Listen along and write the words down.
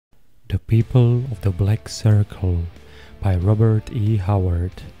The People of the Black Circle by Robert E.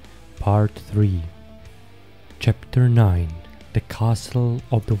 Howard, Part 3. Chapter 9. The Castle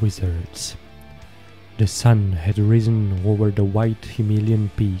of the Wizards. The sun had risen over the white Himalayan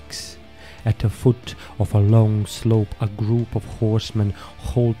peaks. At the foot of a long slope a group of horsemen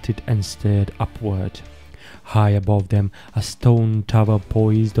halted and stared upward. High above them a stone tower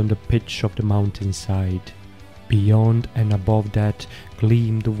poised on the pitch of the mountainside. Beyond and above that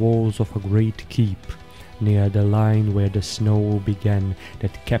gleamed the walls of a great keep, near the line where the snow began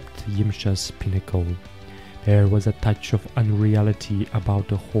that kept Yimsha's pinnacle. There was a touch of unreality about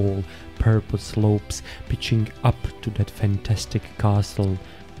the whole purple slopes pitching up to that fantastic castle,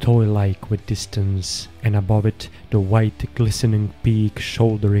 toy-like with distance, and above it the white glistening peak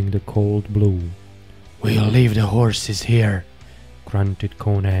shouldering the cold blue. "We'll leave the horses here," grunted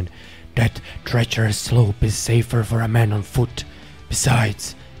Conan. "That treacherous slope is safer for a man on foot.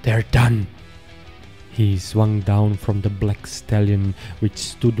 Besides, they're done." He swung down from the black stallion, which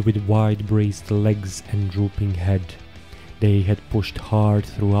stood with wide-braced legs and drooping head. They had pushed hard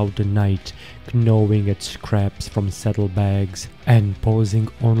throughout the night, gnawing at scraps from saddlebags, and pausing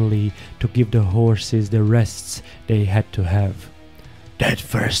only to give the horses the rests they had to have. "That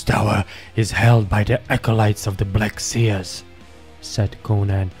first tower is held by the acolytes of the Black Seers," said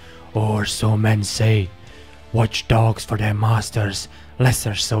Conan, "or so men say, watchdogs for their masters,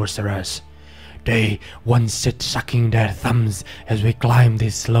 lesser sorcerers. They once sit sucking their thumbs as we climb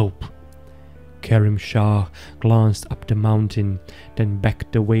this slope." Kerim Shah glanced up the mountain, then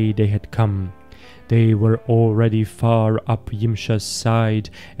back the way they had come. They were already far up Yimsha's side,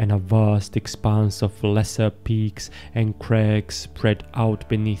 and a vast expanse of lesser peaks and crags spread out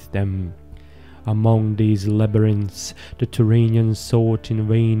beneath them. Among these labyrinths the Turanians sought in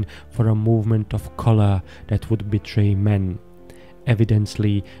vain for a movement of color that would betray men.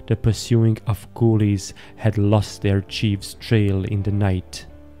 Evidently the pursuing Afghulis had lost their chief's trail in the night.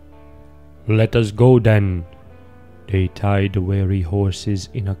 "Let us go then." They tied the weary horses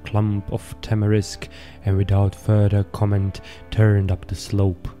in a clump of tamarisk and without further comment turned up the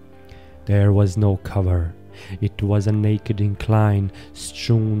slope. There was no cover. It was a naked incline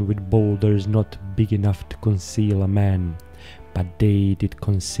strewn with boulders not big enough to conceal a man, but they did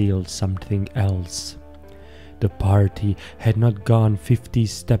conceal something else. The party had not gone 50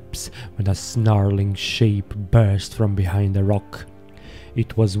 steps when a snarling shape burst from behind a rock.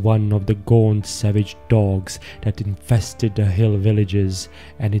 It was one of the gaunt savage dogs that infested the hill villages,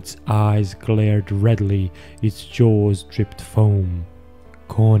 and its eyes glared redly, its jaws dripped foam.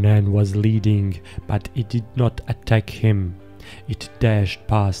 Conan was leading, but it did not attack him. It dashed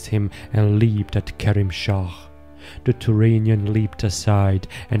past him and leaped at Kerim Shah. The Turanian leaped aside,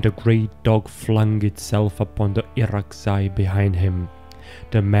 and the great dog flung itself upon the Irakzai behind him.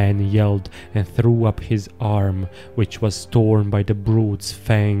 The man yelled and threw up his arm, which was torn by the brute's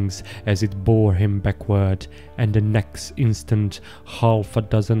fangs as it bore him backward, and the next instant half a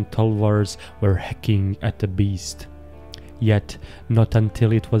dozen tulwars were hacking at the beast. Yet not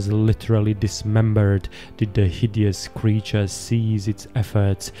until it was literally dismembered did the hideous creature cease its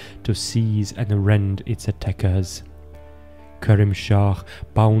efforts to seize and rend its attackers. Kerim Shah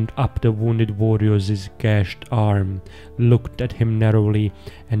bound up the wounded warrior's gashed arm, looked at him narrowly,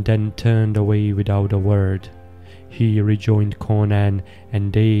 and then turned away without a word. He rejoined Conan,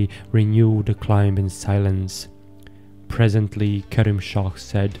 and they renewed the climb in silence. Presently Kerim Shah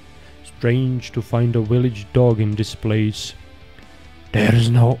said, "Strange to find a village dog in this place." "There's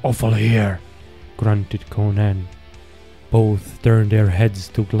no offal here," grunted Conan. Both turned their heads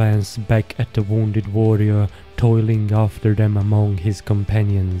to glance back at the wounded warrior toiling after them among his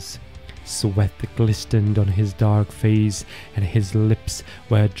companions. Sweat glistened on his dark face, and his lips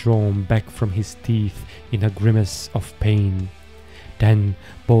were drawn back from his teeth in a grimace of pain. Then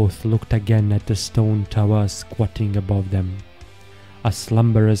both looked again at the stone tower squatting above them. A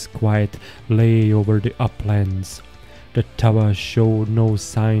slumberous quiet lay over the uplands. The tower showed no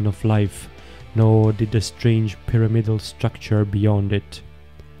sign of life, nor did the strange pyramidal structure beyond it.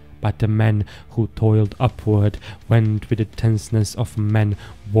 But the men who toiled upward went with the tenseness of men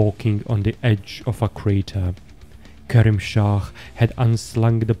walking on the edge of a crater. Kerim Shah had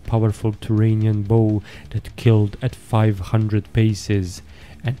unslung the powerful Turanian bow that killed at 500 paces,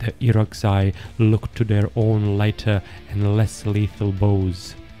 and the Irakzai looked to their own lighter and less lethal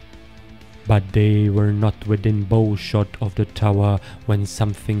bows. But they were not within bowshot of the tower when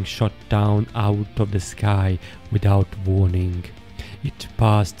something shot down out of the sky without warning. It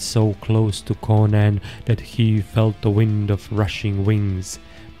passed so close to Conan that he felt the wind of rushing wings,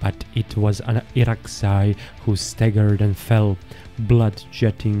 but it was an Irakzai who staggered and fell, blood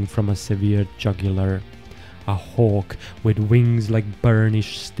jetting from a severed jugular. A hawk with wings like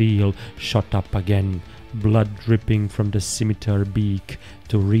burnished steel shot up again, blood dripping from the scimitar beak,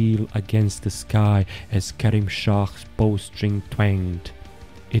 to reel against the sky as Karim Shah's bowstring twanged.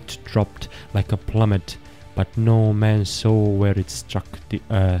 It dropped like a plummet, but no man saw where it struck the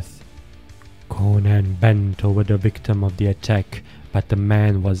earth. Conan bent over the victim of the attack, but the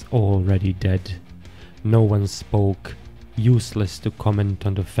man was already dead. No one spoke. Useless to comment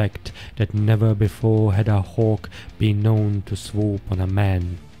on the fact that never before had a hawk been known to swoop on a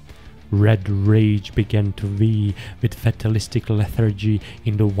man. Red rage began to weave with fatalistic lethargy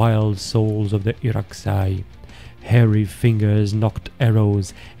in the wild souls of the Irakzai. Hairy fingers knocked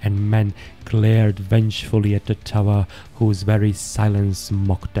arrows, and men glared vengefully at the tower whose very silence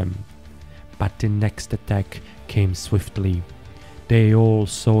mocked them. But the next attack came swiftly. They all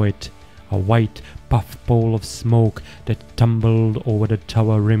saw it, a white puffball of smoke that tumbled over the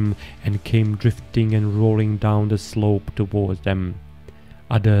tower rim and came drifting and rolling down the slope towards them.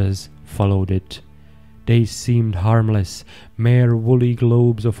 Others followed it. They seemed harmless, mere woolly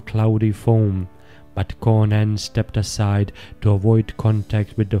globes of cloudy foam, but Conan stepped aside to avoid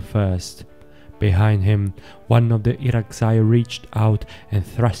contact with the first. Behind him, one of the Irakzai reached out and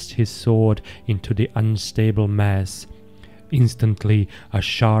thrust his sword into the unstable mass. Instantly, a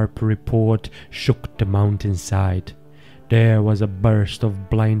sharp report shook the mountainside. There was a burst of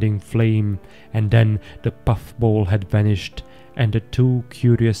blinding flame, and then the puffball had vanished, and the two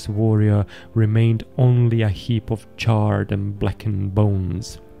curious warriors remained only a heap of charred and blackened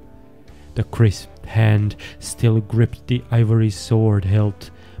bones. The crisped hand still gripped the ivory sword hilt,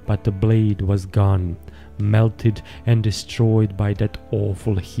 but the blade was gone, melted and destroyed by that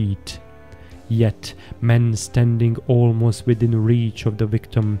awful heat. Yet men standing almost within reach of the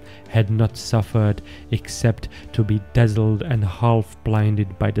victim had not suffered except to be dazzled and half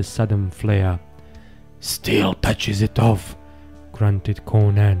blinded by the sudden flare. "Still touches it off," grunted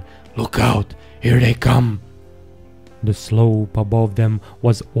Conan. "Look out, here they come!" The slope above them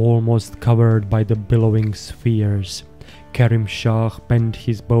was almost covered by the billowing spheres. Karim Shah bent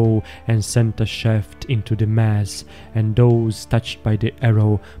his bow and sent a shaft into the mass, and those touched by the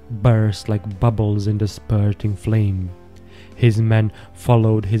arrow burst like bubbles in the spurting flame. His men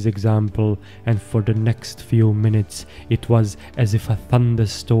followed his example, and for the next few minutes it was as if a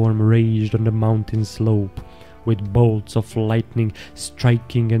thunderstorm raged on the mountain slope, with bolts of lightning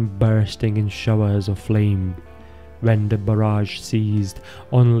striking and bursting in showers of flame. When the barrage ceased,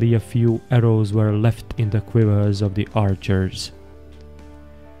 only a few arrows were left in the quivers of the archers.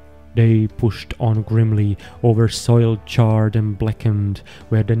 They pushed on grimly over soil charred and blackened,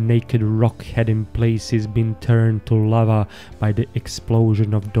 where the naked rock had in places been turned to lava by the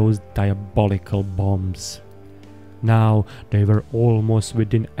explosion of those diabolical bombs. Now they were almost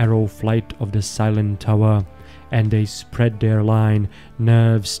within arrow flight of the silent tower, and they spread their line,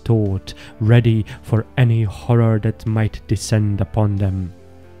 nerves taut, ready for any horror that might descend upon them.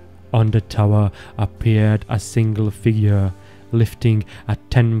 On the tower appeared a single figure, lifting a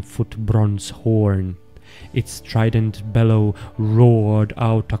 10-foot bronze horn. Its strident bellow roared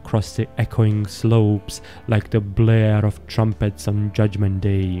out across the echoing slopes like the blare of trumpets on Judgment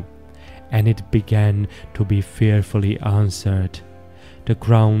Day, and it began to be fearfully answered. The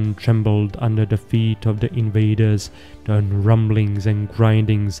ground trembled under the feet of the invaders, the rumblings and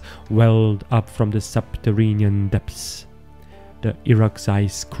grindings welled up from the subterranean depths. The Irakzai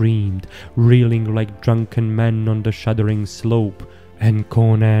screamed, reeling like drunken men on the shuddering slope, and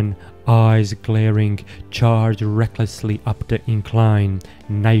Conan, eyes glaring, charged recklessly up the incline,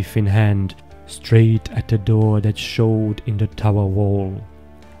 knife in hand, straight at the door that showed in the tower wall.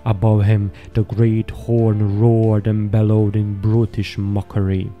 Above him the great horn roared and bellowed in brutish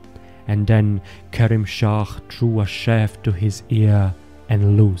mockery, and then Karim Shah threw a shaft to his ear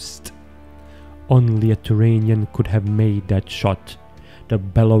and loosed. Only a Turanian could have made that shot. The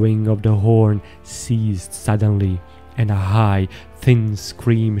bellowing of the horn ceased suddenly, and a high, thin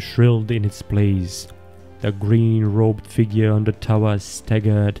scream shrilled in its place. The green-robed figure on the tower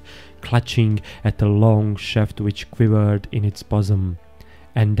staggered, clutching at the long shaft which quivered in its bosom,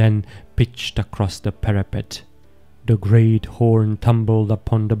 and then pitched across the parapet. The great horn tumbled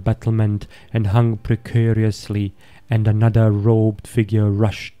upon the battlement and hung precariously, and another robed figure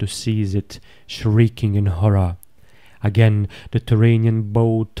rushed to seize it, shrieking in horror. Again the Turanian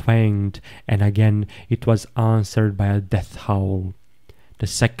bow twanged, and again it was answered by a death howl. The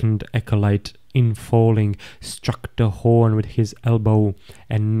second acolyte in falling, struck the horn with his elbow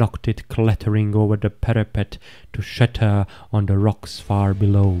and knocked it clattering over the parapet to shatter on the rocks far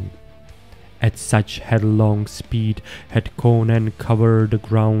below. At such headlong speed had Conan covered the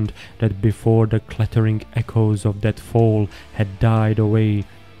ground that before the clattering echoes of that fall had died away,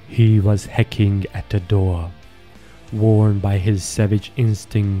 he was hacking at the door. Warned by his savage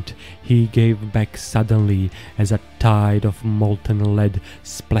instinct, he gave back suddenly as a tide of molten lead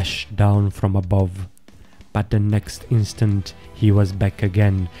splashed down from above. But the next instant he was back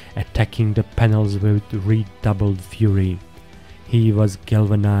again, attacking the panels with redoubled fury. He was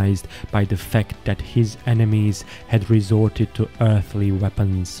galvanized by the fact that his enemies had resorted to earthly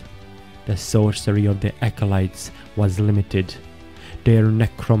weapons. The sorcery of the acolytes was limited. Their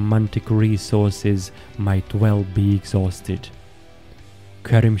necromantic resources might well be exhausted.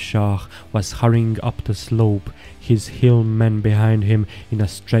 Kerim Shah was hurrying up the slope, his hill men behind him in a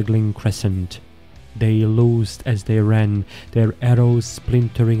straggling crescent. They loosed as they ran, their arrows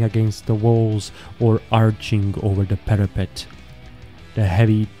splintering against the walls or arching over the parapet. The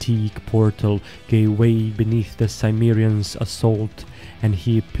heavy teak portal gave way beneath the Cimmerian's assault, and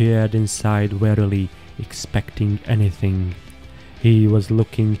he peered inside warily, expecting anything. He was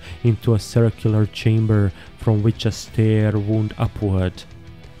looking into a circular chamber from which a stair wound upward.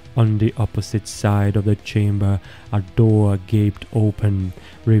 On the opposite side of the chamber, a door gaped open,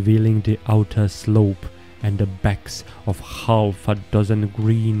 revealing the outer slope and the backs of half a dozen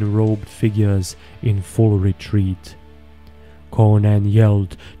green-robed figures in full retreat. Conan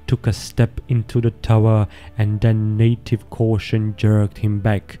yelled, took a step into the tower, and then native caution jerked him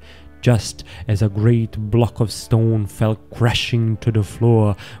back, just as a great block of stone fell crashing to the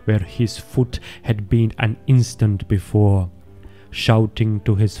floor where his foot had been an instant before. Shouting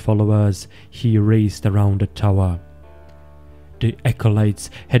to his followers, he raced around the tower. The acolytes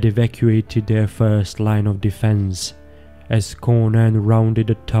had evacuated their first line of defense. As Conan rounded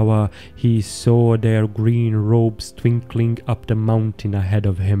the tower, he saw their green robes twinkling up the mountain ahead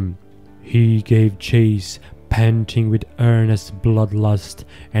of him. He gave chase, panting with earnest bloodlust,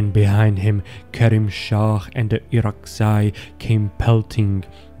 and behind him Kerim Shah and the Irakzai came pelting,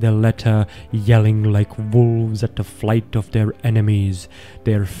 the latter yelling like wolves at the flight of their enemies,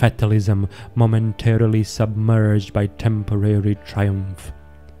 their fatalism momentarily submerged by temporary triumph.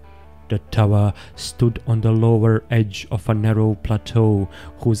 The tower stood on the lower edge of a narrow plateau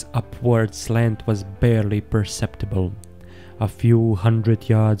whose upward slant was barely perceptible. A few hundred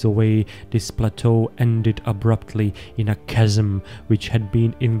yards away, this plateau ended abruptly in a chasm which had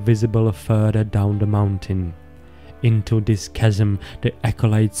been invisible further down the mountain. Into this chasm the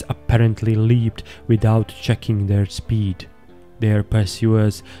acolytes apparently leaped without checking their speed. Their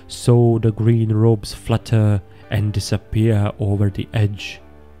pursuers saw the green robes flutter and disappear over the edge.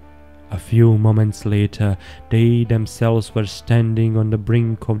 A few moments later, they themselves were standing on the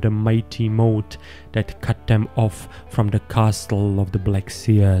brink of the mighty moat that cut them off from the castle of the Black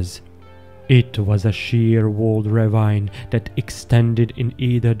Seers. It was a sheer-walled ravine that extended in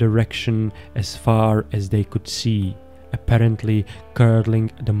either direction as far as they could see, apparently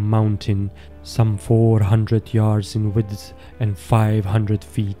girdling the mountain, some 400 yards in width and 500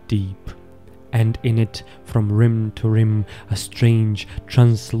 feet deep. And in it, from rim to rim, a strange,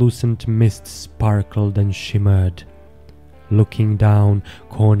 translucent mist sparkled and shimmered. Looking down,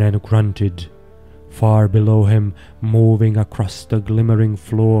 Conan grunted. Far below him, moving across the glimmering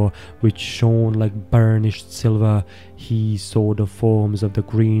floor, which shone like burnished silver, he saw the forms of the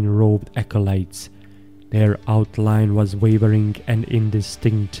green-robed acolytes. Their outline was wavering and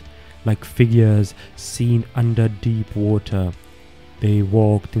indistinct, like figures seen under deep water. They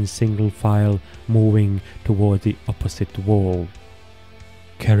walked in single file, moving toward the opposite wall.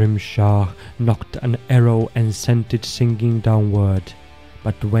 Kerim Shah knocked an arrow and sent it singing downward,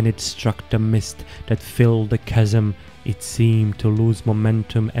 but when it struck the mist that filled the chasm, it seemed to lose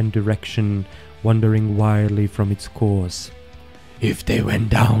momentum and direction, wandering wildly from its course. "If they went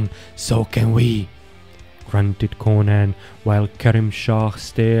down, so can we," grunted Conan, while Kerim Shah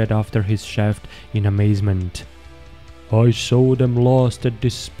stared after his shaft in amazement. "I saw them lost at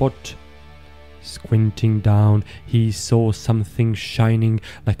this spot." Squinting down, he saw something shining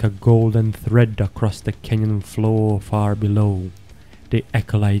like a golden thread across the canyon floor far below. The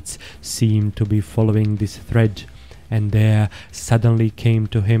acolytes seemed to be following this thread, and there suddenly came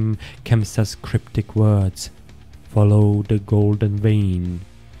to him Kemsa's cryptic words, "Follow the golden vein."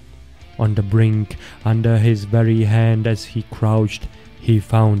 On the brink, under his very hand as he crouched, he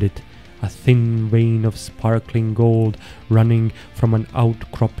found it, a thin vein of sparkling gold running from an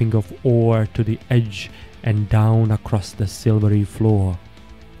outcropping of ore to the edge and down across the silvery floor.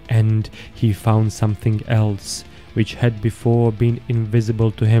 and he found something else, which had before been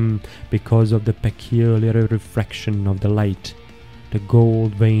invisible to him because of the peculiar refraction of the light. The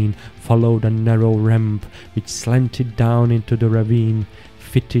gold vein followed a narrow ramp which slanted down into the ravine,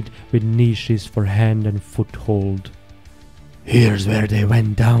 fitted with niches for hand and foothold. "Here's where they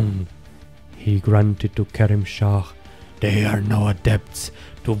went down," he grunted to Kerim Shah. "They are no adepts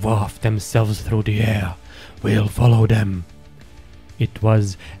to waft themselves through the air. We'll follow them." It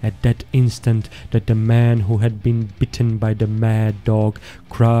was at that instant that the man who had been bitten by the mad dog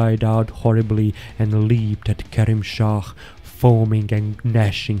cried out horribly and leaped at Kerim Shah, foaming and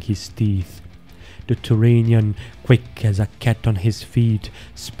gnashing his teeth. The Turanian, quick as a cat on his feet,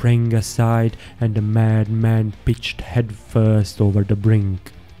 sprang aside, and the madman pitched headfirst over the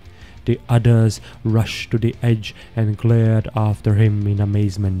brink. The others rushed to the edge and glared after him in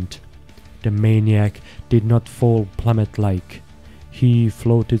amazement. The maniac did not fall plummet-like. He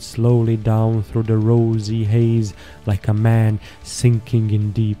floated slowly down through the rosy haze like a man sinking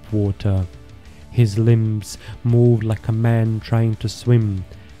in deep water. His limbs moved like a man trying to swim,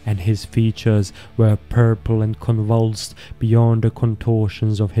 and his features were purple and convulsed beyond the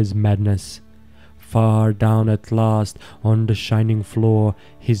contortions of his madness. Far down at last on the shining floor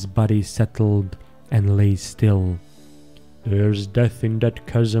his body settled and lay still. "There's death in that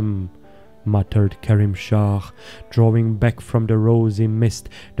chasm," muttered Kerim Shah, drawing back from the rosy mist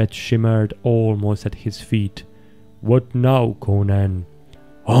that shimmered almost at his feet. "What now, Conan?"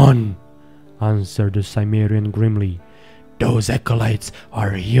 "On!" answered the Cimmerian grimly. "Those acolytes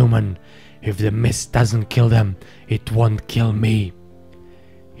are human. If the mist doesn't kill them, it won't kill me."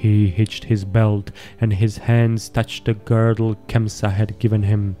 He hitched his belt, and his hands touched the girdle Kemsa had given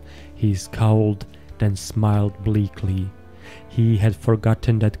him. He scowled, then smiled bleakly. He had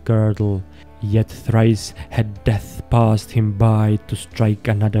forgotten that girdle, yet thrice had death passed him by to strike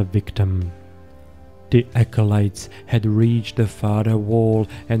another victim. The acolytes had reached the farther wall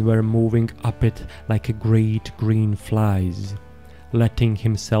and were moving up it like great green flies. Letting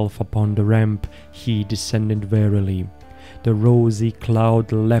himself upon the ramp, he descended warily. The rosy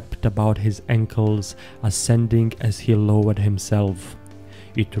cloud leapt about his ankles, ascending as he lowered himself.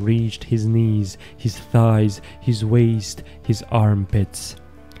 It reached his knees, his thighs, his waist, his armpits.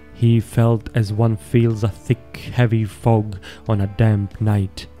 He felt as one feels a thick, heavy fog on a damp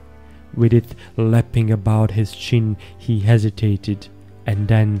night. With it lapping about his chin, he hesitated, and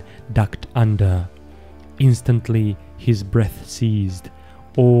then ducked under. Instantly his breath ceased.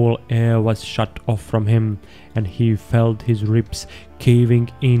 All air was shut off from him, and he felt his ribs caving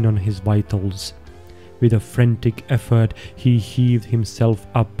in on his vitals. With a frantic effort he heaved himself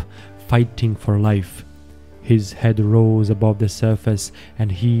up, fighting for life. His head rose above the surface, and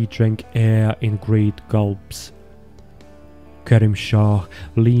he drank air in great gulps. Kerim Shah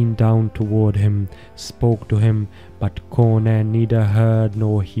leaned down toward him, spoke to him, but Conan neither heard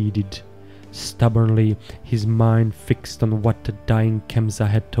nor heeded. Stubbornly, his mind fixed on what the dying Kemsa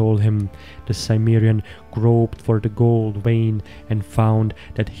had told him, the Cimmerian groped for the gold vein and found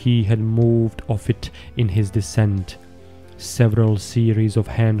that he had moved off it in his descent. Several series of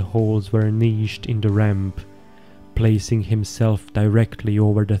handholds were niched in the ramp. Placing himself directly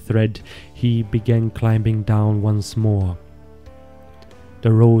over the thread, he began climbing down once more.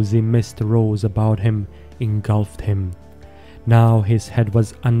 The rosy mist rose about him, engulfed him. Now his head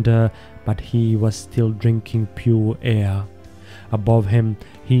was under, but he was still drinking pure air. Above him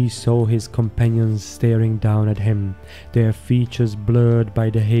he saw his companions staring down at him, their features blurred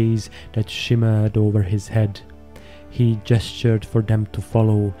by the haze that shimmered over his head. He gestured for them to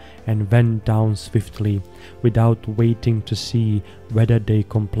follow, and went down swiftly, without waiting to see whether they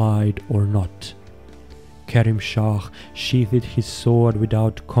complied or not. Kerim Shah sheathed his sword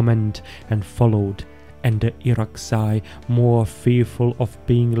without comment and followed, and the Irakzai, more fearful of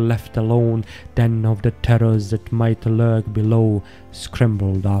being left alone than of the terrors that might lurk below,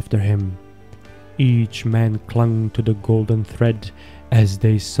 scrambled after him. Each man clung to the golden thread, as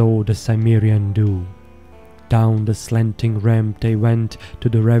they saw the Cimmerian do. Down the slanting ramp they went to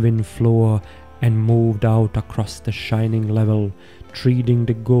the ravine floor, and moved out across the shining level, treading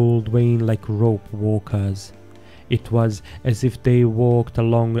the gold vein like rope walkers. It was as if they walked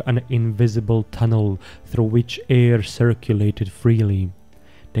along an invisible tunnel through which air circulated freely.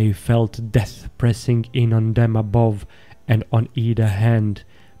 They felt death pressing in on them above and on either hand,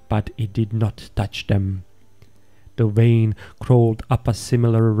 but it did not touch them. The vein crawled up a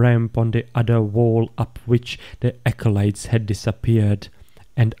similar ramp on the other wall up which the acolytes had disappeared,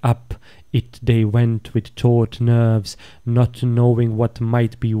 and up It they went with taut nerves, not knowing what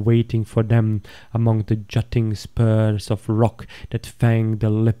might be waiting for them among the jutting spurs of rock that fanged the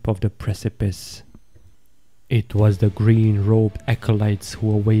lip of the precipice. It was the green-robed acolytes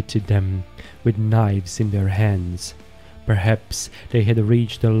who awaited them, with knives in their hands. Perhaps they had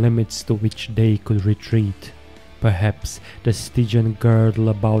reached the limits to which they could retreat. Perhaps the Stygian girdle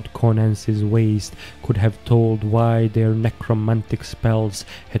about Conan's waist could have told why their necromantic spells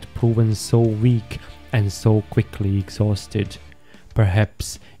had proven so weak and so quickly exhausted.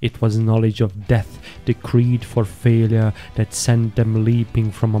 Perhaps it was knowledge of death decreed for failure that sent them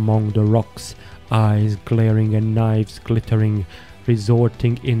leaping from among the rocks, eyes glaring and knives glittering,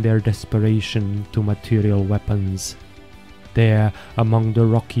 resorting in their desperation to material weapons. There, among the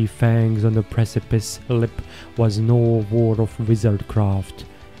rocky fangs on the precipice lip, was no war of wizardcraft.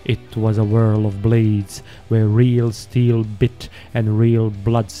 It was a whirl of blades, where real steel bit and real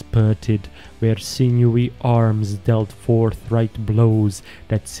blood spurted, where sinewy arms dealt forthright blows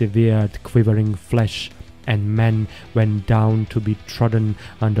that severed quivering flesh, and men went down to be trodden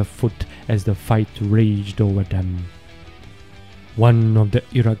underfoot as the fight raged over them. One of the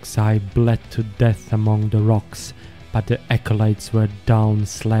Iroquois bled to death among the rocks, but the acolytes were down,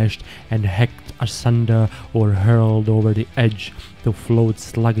 slashed and hacked asunder or hurled over the edge to float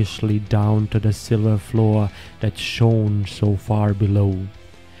sluggishly down to the silver floor that shone so far below.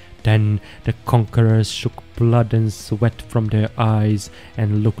 Then the conquerors shook blood and sweat from their eyes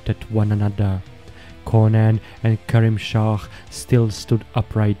and looked at one another. Conan and Kerim Shah still stood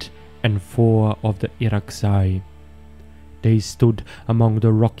upright, and 4 of the Iroquois. They stood among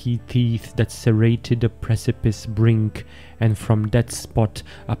the rocky teeth that serrated the precipice brink, and from that spot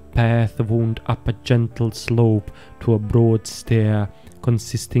a path wound up a gentle slope to a broad stair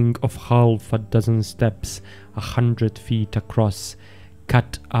consisting of half a dozen steps 100 feet across,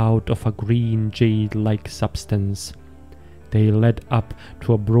 cut out of a green jade-like substance. They led up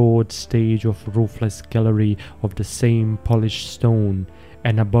to a broad stage of roofless gallery of the same polished stone,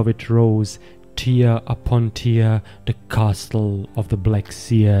 and above it rose, tier upon tier, the castle of the Black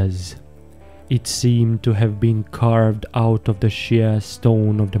Seers. It seemed to have been carved out of the sheer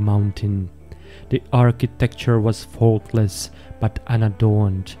stone of the mountain. The architecture was faultless but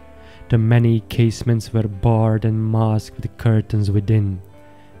unadorned. The many casements were barred and masked with curtains within.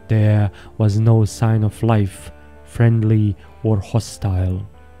 There was no sign of life, friendly or hostile.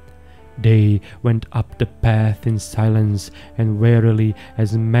 They went up the path in silence and warily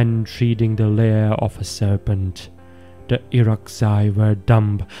as men treading the lair of a serpent. The Iroquois were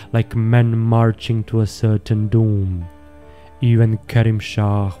dumb, like men marching to a certain doom. Even Kerim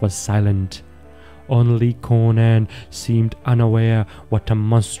Shah was silent. Only Conan seemed unaware what a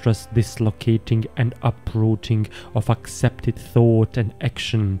monstrous dislocating and uprooting of accepted thought and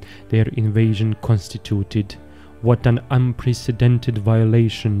action their invasion constituted. What an unprecedented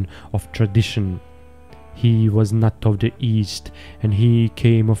violation of tradition. He was not of the East, and he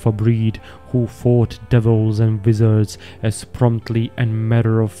came of a breed who fought devils and wizards as promptly and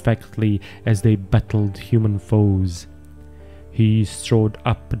matter-of-factly as they battled human foes. He strode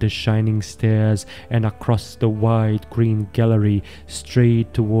up the shining stairs and across the wide green gallery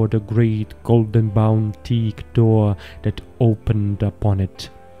straight toward a great golden-bound teak door that opened upon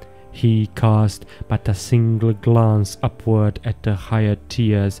it. He cast but a single glance upward at the higher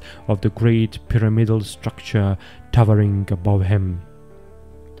tiers of the great pyramidal structure towering above him.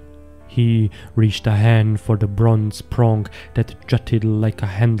 He reached a hand for the bronze prong that jutted like a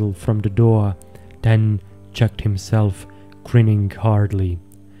handle from the door, then checked himself, grinning hardly.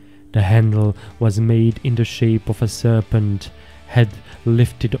 The handle was made in the shape of a serpent, head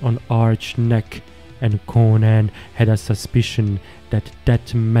lifted on arched neck, and Conan had a suspicion that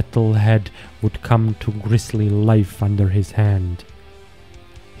that metal head would come to grisly life under his hand.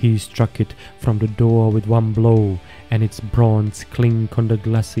 He struck it from the door with one blow, and its bronze clink on the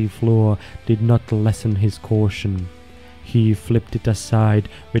glassy floor did not lessen his caution. He flipped it aside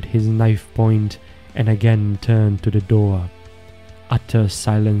with his knife point and again turned to the door. Utter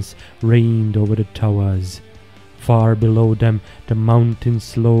silence reigned over the towers. Far below them the mountain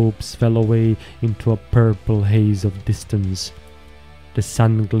slopes fell away into a purple haze of distance. The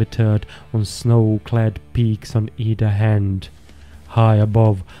sun glittered on snow-clad peaks on either hand. High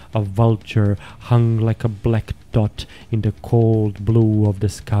above, a vulture hung like a black dot in the cold blue of the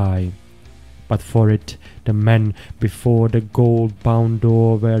sky. But for it, the men before the gold-bound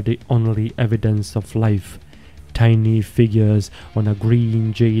door were the only evidence of life. Tiny figures on a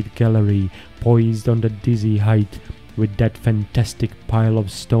green jade gallery poised on the dizzy height, with that fantastic pile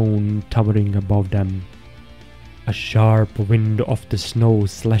of stone towering above them. A sharp wind of the snow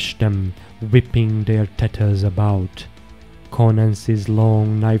slashed them, whipping their tatters about. Conan's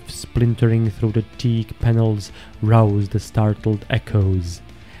long knife splintering through the teak panels roused the startled echoes.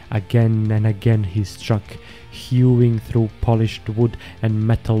 Again and again he struck, hewing through polished wood and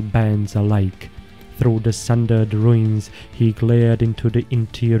metal bands alike. Through the sundered ruins he glared into the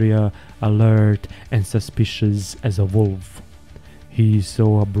interior, alert and suspicious as a wolf. He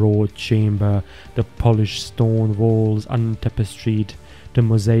saw a broad chamber, the polished stone walls untapestried, the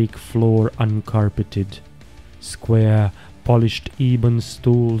mosaic floor uncarpeted. Square, polished ebon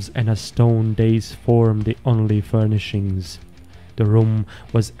stools and a stone dais formed the only furnishings. The room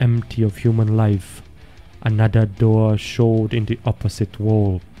was empty of human life. Another door showed in the opposite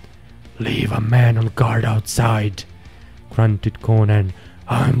wall. "Leave a man on guard outside," grunted Conan.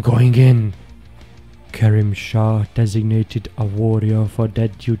 "I'm going in." Kerim Shah designated a warrior for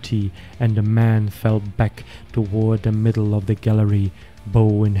that duty, and the man fell back toward the middle of the gallery,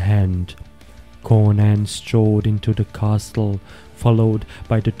 bow in hand. Conan strode into the castle, followed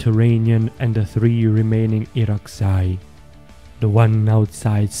by the Turanian and the 3 remaining Irakzai. The one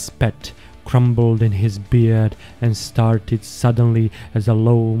outside spat, crumbled in his beard, and started suddenly as a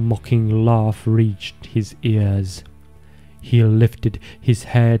low mocking laugh reached his ears. He lifted his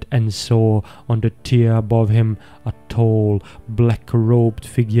head and saw on the tier above him a tall, black-robed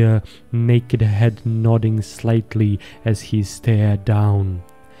figure, naked head nodding slightly as he stared down.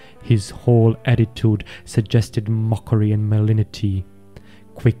 His whole attitude suggested mockery and malignity.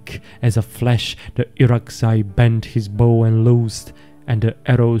 Quick as a flash, the Irakzai bent his bow and loosed, and the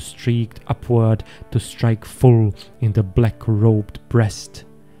arrow streaked upward to strike full in the black-robed breast.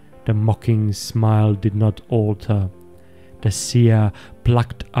 The mocking smile did not alter. The seer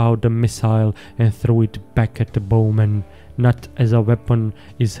plucked out the missile and threw it back at the bowman, not as a weapon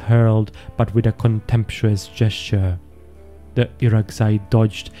is hurled, but with a contemptuous gesture. The Irakzai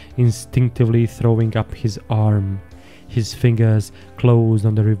dodged, instinctively throwing up his arm. His fingers closed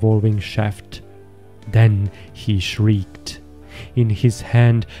on the revolving shaft. Then he shrieked. In his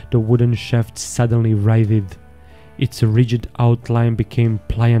hand the wooden shaft suddenly writhed. Its rigid outline became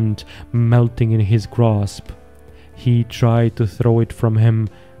pliant, melting in his grasp. He tried to throw it from him,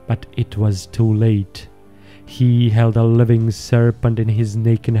 but it was too late. He held a living serpent in his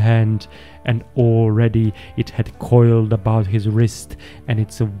naked hand, and already it had coiled about his wrist, and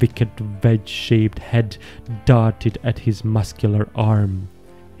its wicked wedge-shaped head darted at his muscular arm.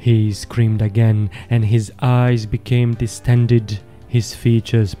 He screamed again, and his eyes became distended, his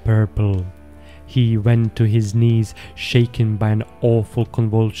features purple. He went to his knees, shaken by an awful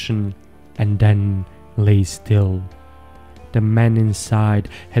convulsion, and then lay still. The man inside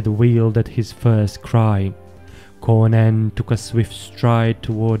had wailed at his first cry. Conan took a swift stride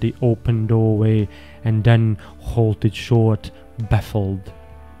toward the open doorway and then halted short, baffled.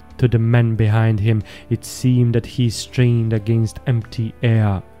 To the men behind him it seemed that he strained against empty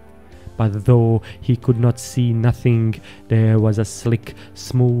air. But though he could not see nothing, there was a slick,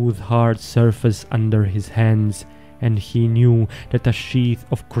 smooth, hard surface under his hands, and he knew that a sheath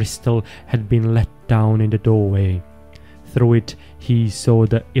of crystal had been let down in the doorway. Through it he saw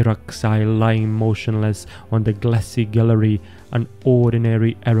the Irakzai lying motionless on the glassy gallery, an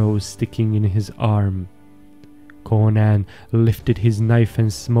ordinary arrow sticking in his arm. Conan lifted his knife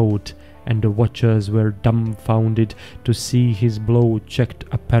and smote, and the watchers were dumbfounded to see his blow checked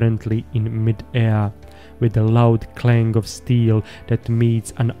apparently in mid-air, with the loud clang of steel that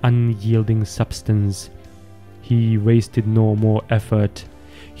meets an unyielding substance. He wasted no more effort.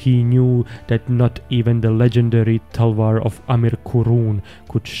 He knew that not even the legendary Talwar of Amir Kurun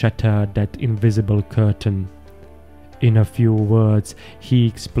could shatter that invisible curtain. In a few words he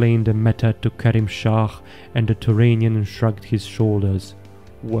explained the matter to Kerim Shah, and the Turanian shrugged his shoulders.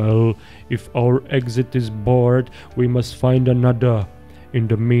 "Well, if our exit is barred, we must find another. In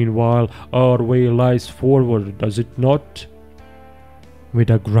the meanwhile, our way lies forward, does it not?" With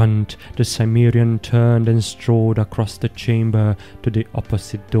a grunt, the Cimmerian turned and strode across the chamber to the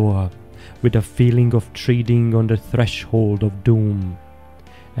opposite door, with a feeling of treading on the threshold of doom.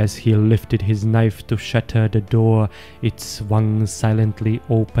 As he lifted his knife to shatter the door, it swung silently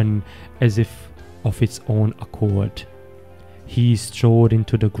open, as if of its own accord. He strode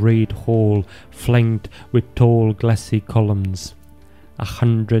into the great hall, flanked with tall glassy columns.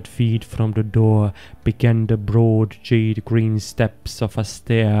 100 feet from the door began the broad jade-green steps of a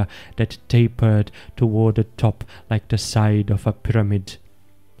stair that tapered toward the top like the side of a pyramid.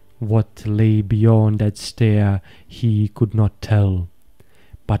 What lay beyond that stair he could not tell.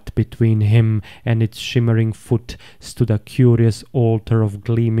 But between him and its shimmering foot stood a curious altar of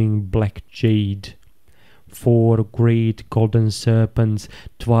gleaming black jade. 4 great golden serpents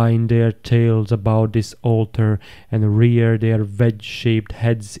twined their tails about this altar and reared their wedge-shaped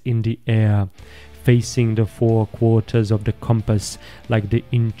heads in the air, facing the 4 quarters of the compass like the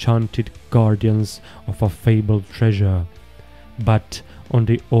enchanted guardians of a fabled treasure. But on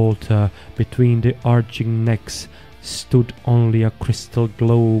the altar, between the arching necks, stood only a crystal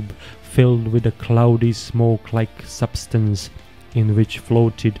globe filled with a cloudy smoke-like substance in which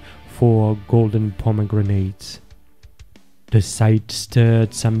floated 4 golden pomegranates. The sight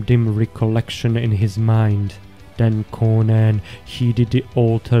stirred some dim recollection in his mind. Then Conan heeded the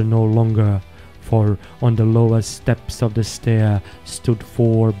altar no longer, for on the lower steps of the stair stood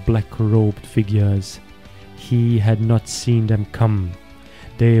 4 black-robed figures. He had not seen them come.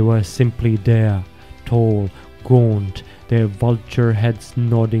 They were simply there, tall, gaunt, their vulture heads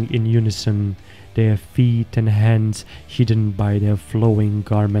nodding in unison, their feet and hands hidden by their flowing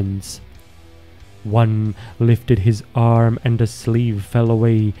garments. One lifted his arm and the sleeve fell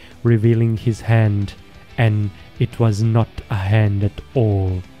away, revealing his hand, and it was not a hand at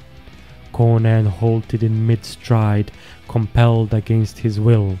all. Conan halted in mid-stride, compelled against his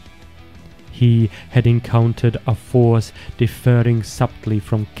will. He had encountered a force differing subtly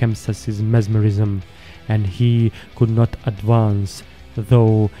from Kemsas's mesmerism, and he could not advance,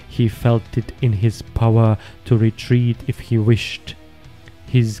 though he felt it in his power to retreat if he wished.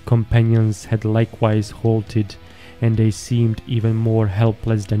 His companions had likewise halted, and they seemed even more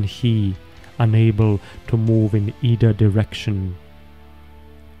helpless than he, unable to move in either direction.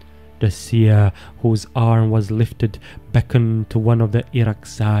 The seer, whose arm was lifted, beckoned to one of the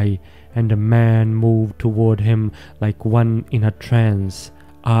Irakzai, and the man moved toward him like one in a trance,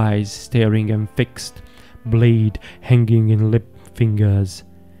 eyes staring and fixed, blade hanging in lip fingers.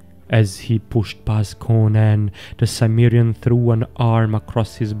 As he pushed past Conan, the Cimmerian threw an arm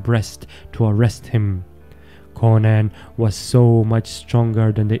across his breast to arrest him. Conan was so much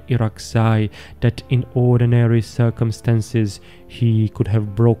stronger than the Irakzai that in ordinary circumstances he could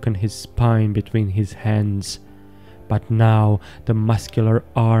have broken his spine between his hands. But now the muscular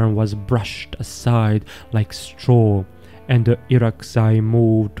arm was brushed aside like straw, and the Irakzai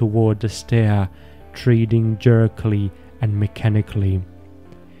moved toward the stair, treading jerkily and mechanically.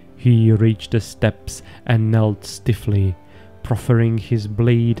 He reached the steps and knelt stiffly, proffering his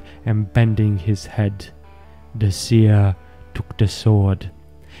blade and bending his head. The seer took the sword.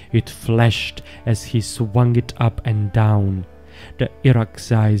 It flashed as he swung it up and down. The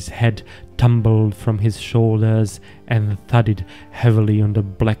Irakzai's head tumbled from his shoulders and thudded heavily on the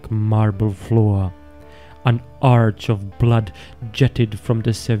black marble floor. An arch of blood jetted from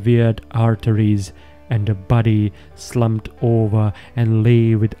the severed arteries, and the body slumped over and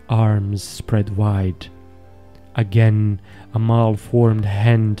lay with arms spread wide. Again, a malformed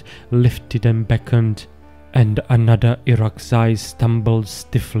hand lifted and beckoned, and another Irakzai stumbled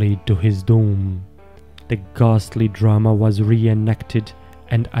stiffly to his doom. The ghastly drama was reenacted,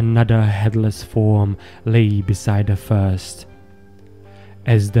 and another headless form lay beside the first.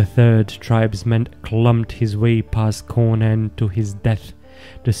 As the 3rd tribesman clumped his way past Conan to his death,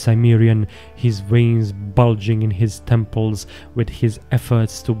 the Cimmerian, his veins bulging in his temples with his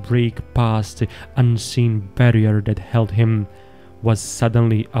efforts to break past the unseen barrier that held him, was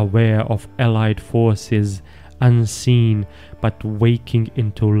suddenly aware of allied forces, unseen but waking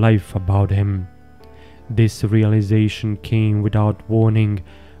into life about him. This realization came without warning,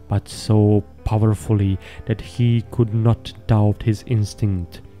 but so powerfully that he could not doubt his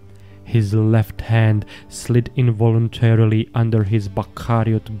instinct. His left hand slid involuntarily under his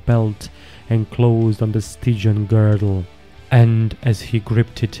Baccariot belt and closed on the Stygian girdle, and as he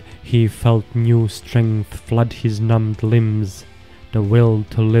gripped it, he felt new strength flood his numbed limbs. The will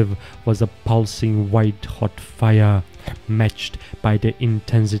to live was a pulsing white-hot fire, matched by the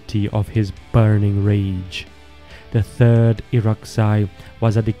intensity of his burning rage. The 3rd Irakzai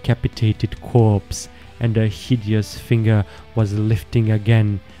was a decapitated corpse, and a hideous finger was lifting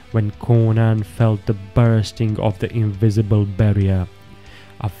again when Conan felt the bursting of the invisible barrier.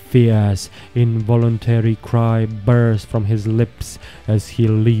 A fierce, involuntary cry burst from his lips as he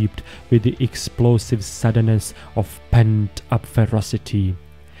leaped with the explosive suddenness of pent-up ferocity.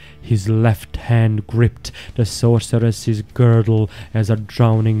 His left hand gripped the sorceress's girdle as a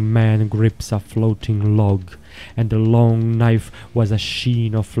drowning man grips a floating log, and the long knife was a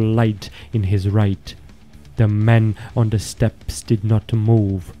sheen of light in his right. The men on the steps did not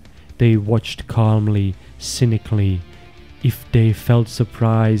move. They watched calmly, cynically. If they felt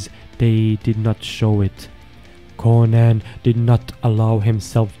surprise, they did not show it. Conan did not allow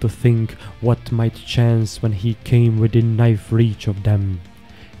himself to think what might chance when he came within knife reach of them.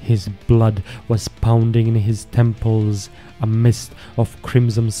 His blood was pounding in his temples. A mist of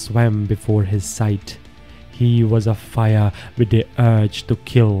crimson swam before his sight. He was afire with the urge to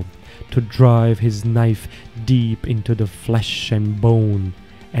kill, to drive his knife deep into the flesh and bone,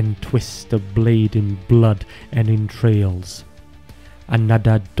 and twist the blade in blood and entrails.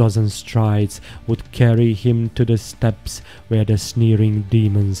 Another dozen strides would carry him to the steps where the sneering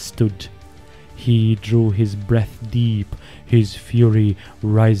demons stood. He drew his breath deep, his fury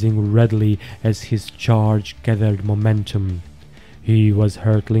rising redly as his charge gathered momentum. He was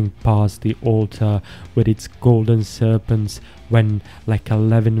hurtling past the altar with its golden serpents when, like a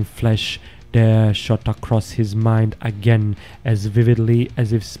leavened flesh, there shot across his mind again, as vividly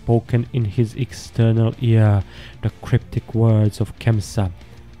as if spoken in his external ear, the cryptic words of Kemsa,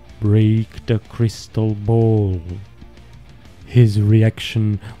 "Break the crystal bowl." His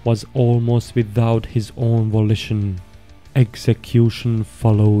reaction was almost without his own volition. Execution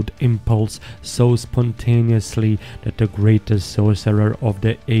followed impulse so spontaneously that the greatest sorcerer of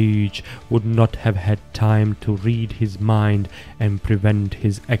the age would not have had time to read his mind and prevent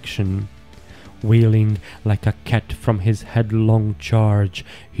his action. Wheeling like a cat from his headlong charge,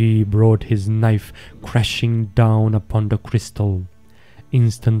 he brought his knife crashing down upon the crystal.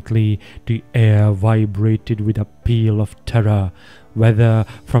 Instantly the air vibrated with a peal of terror, whether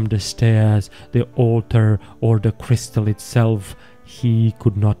from the stairs, the altar, or the crystal itself, he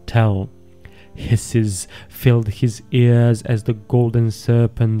could not tell. Hisses filled his ears as the golden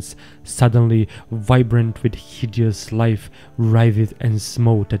serpents, suddenly vibrant with hideous life, writhed and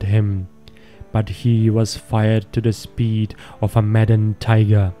smote at him. But he was fired to the speed of a maddened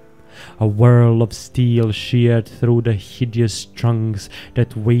tiger. A whirl of steel sheared through the hideous trunks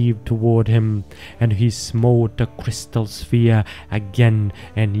that waved toward him, and he smote the crystal sphere again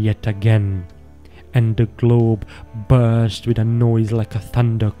and yet again. And the globe burst with a noise like a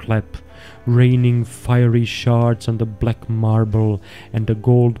thunderclap, raining fiery shards on the black marble, and the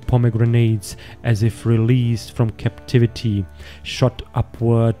gold pomegranates, as if released from captivity, shot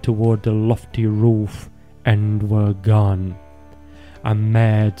upward toward the lofty roof and were gone. A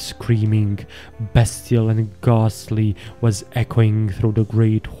mad screaming, bestial and ghastly, was echoing through the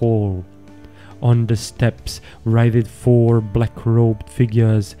great hall. On the steps writhed 4 black-robed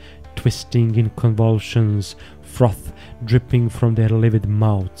figures, twisting in convulsions, froth dripping from their livid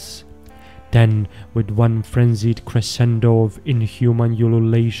mouths. Then, with one frenzied crescendo of inhuman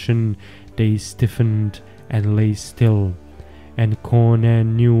ululation, they stiffened and lay still, and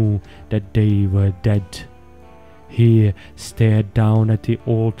Conan knew that they were dead. He stared down at the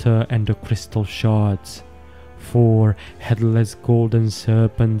altar and the crystal shards. 4 headless golden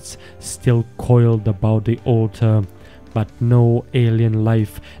serpents still coiled about the altar, but no alien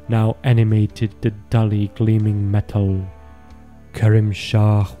life now animated the dully gleaming metal. Kerim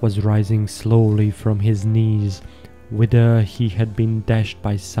Shah was rising slowly from his knees, whither he had been dashed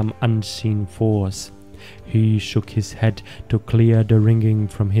by some unseen force. He shook his head to clear the ringing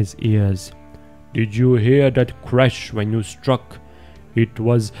from his ears. "Did you hear that crash when you struck? It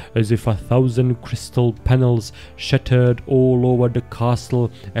was as if 1,000 crystal panels shattered all over the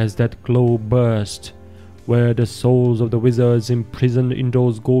castle as that globe burst. Were the souls of the wizards imprisoned in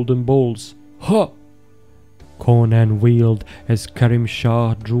those golden bowls? Ha!" Conan wheeled as Kerim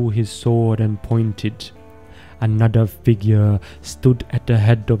Shah drew his sword and pointed. Another figure stood at the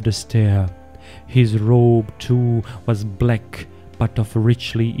head of the stair. His robe too was black, but of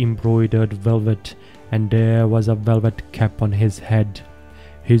richly embroidered velvet, and there was a velvet cap on his head.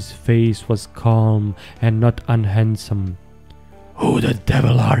 His face was calm and not unhandsome. "Who the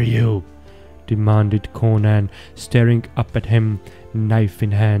devil are you?" demanded Conan, staring up at him, knife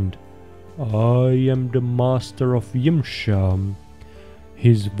in hand. "I am the master of Yimsha."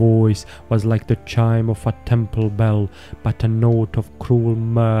 His voice was like the chime of a temple bell, but a note of cruel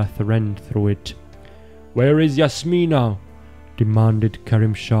mirth ran through it. "Where is Yasmina?" demanded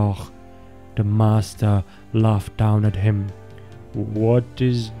Kerim Shah. The master laughed down at him. "What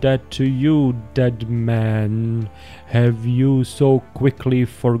is that to you, dead man? Have you so quickly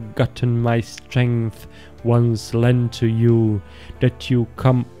forgotten my strength once lent to you, that you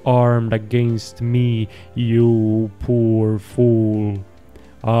come armed against me, you poor fool?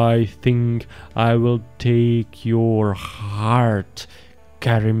 I think I will take your heart,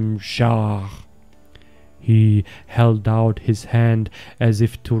 Kerim Shah." He held out his hand as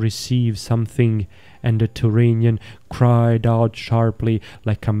if to receive something, and the Turanian cried out sharply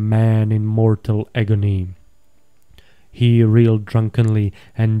like a man in mortal agony. He reeled drunkenly,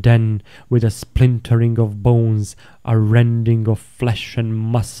 and then, with a splintering of bones, a rending of flesh and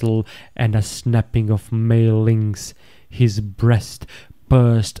muscle, and a snapping of male links, his breast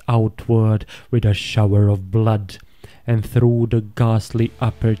burst outward with a shower of blood, and through the ghastly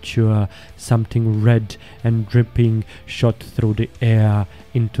aperture something red and dripping shot through the air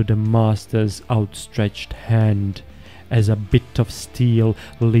into the master's outstretched hand, as a bit of steel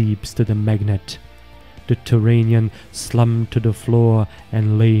leaps to the magnet. The Turanian slumped to the floor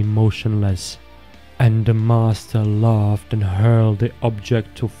and lay motionless, and the master laughed and hurled the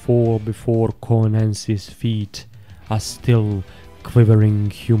object to fall before Conan's feet, a still, quivering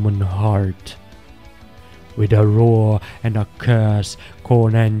human heart. With a roar and a curse,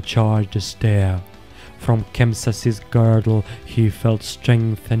 Conan charged the stair. From Kemsas's girdle he felt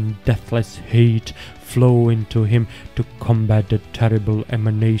strength and deathless hate flow into him to combat the terrible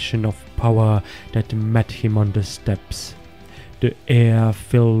emanation of power that met him on the steps. The air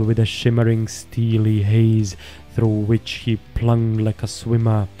filled with a shimmering steely haze through which he plunged like a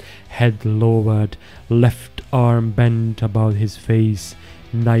swimmer, head lowered, left arm bent about his face,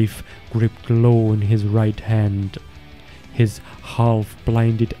 knife gripped low in his right hand. His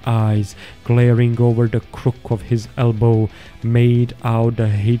half-blinded eyes, glaring over the crook of his elbow, made out the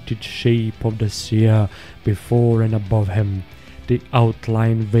hated shape of the seer before and above him, the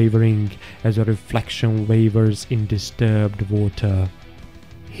outline wavering as a reflection wavers in disturbed water.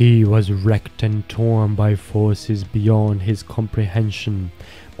 He was wrecked and torn by forces beyond his comprehension,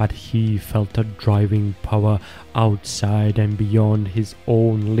 but he felt a driving power outside and beyond his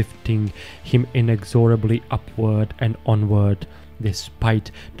own lifting him inexorably upward and onward,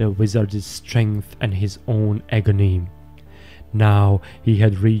 despite the wizard's strength and his own agony. Now he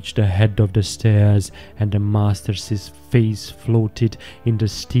had reached the head of the stairs, and the master's face floated in the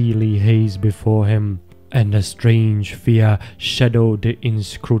steely haze before him, and a strange fear shadowed the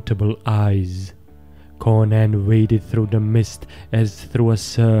inscrutable eyes. Conan waded through the mist as through a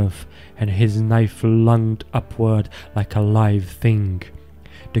surf, and his knife lunged upward like a live thing.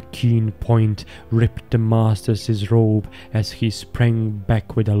 The keen point ripped the master's robe as he sprang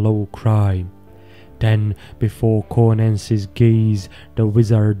back with a low cry. Then, before Conan's gaze, the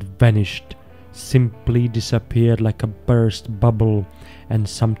wizard vanished, simply disappeared like a burst bubble, and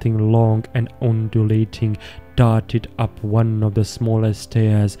something long and undulating darted up one of the smaller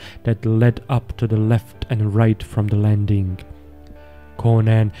stairs that led up to the left and right from the landing.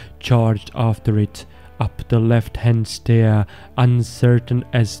 Conan charged after it, up the left-hand stair, uncertain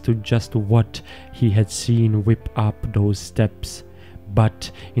as to just what he had seen whip up those steps,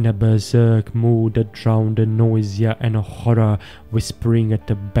 but in a berserk mood that drowned the nausea and horror whispering at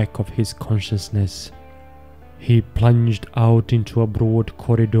the back of his consciousness. He plunged out into a broad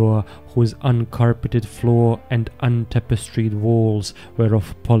corridor whose uncarpeted floor and untapestried walls were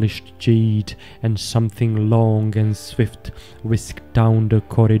of polished jade, and something long and swift whisked down the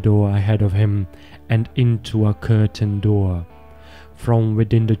corridor ahead of him and into a curtained door. From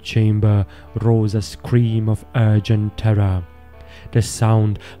within the chamber rose a scream of urgent terror. The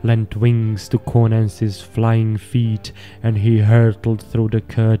sound lent wings to Conan's flying feet, and he hurtled through the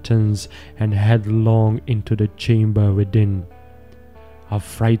curtains and headlong into the chamber within. A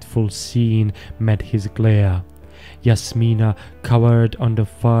frightful scene met his glare. Yasmina cowered on the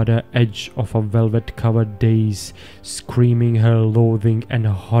farther edge of a velvet-covered dais, screaming her loathing and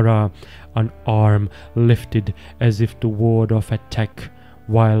horror, an arm lifted as if to ward off attack,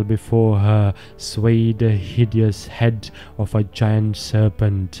 while before her swayed the hideous head of a giant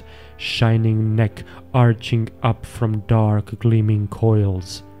serpent, shining neck arching up from dark gleaming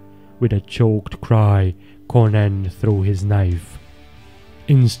coils. With a choked cry, Conan threw his knife.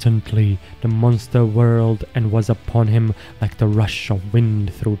 Instantly the monster whirled and was upon him like the rush of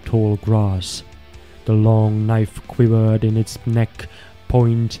wind through tall grass. The long knife quivered in its neck,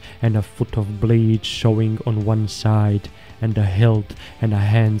 point and a foot of blade showing on one side, and a hilt and a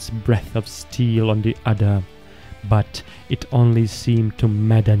hand's breadth of steel on the other, but it only seemed to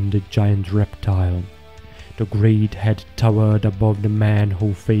madden the giant reptile. The great head towered above the man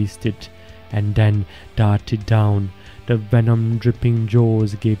who faced it, and then darted down, the venom-dripping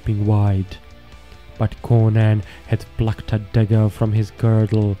jaws gaping wide. But Conan had plucked a dagger from his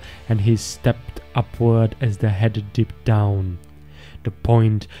girdle, and he stepped upward as the head dipped down. The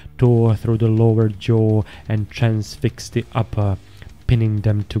point tore through the lower jaw and transfixed the upper, pinning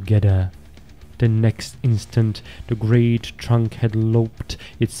them together. The next instant the great trunk had looped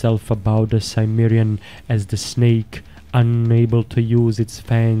itself about the Cimmerian as the snake, unable to use its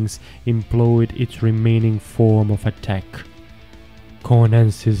fangs, employed its remaining form of attack.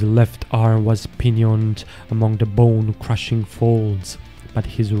 Conan's left arm was pinioned among the bone-crushing folds, but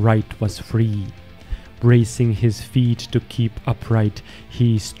his right was free. Bracing his feet to keep upright,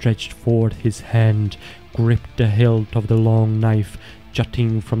 he stretched forth his hand, gripped the hilt of the long knife,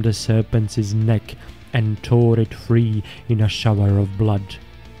 jutting from the serpent's neck and tore it free in a shower of blood.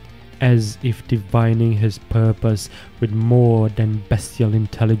 As if divining his purpose with more than bestial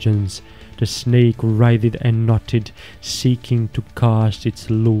intelligence, the snake writhed and knotted, seeking to cast its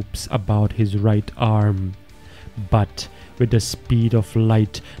loops about his right arm. But with the speed of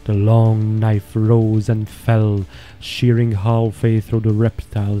light, the long knife rose and fell, shearing halfway through the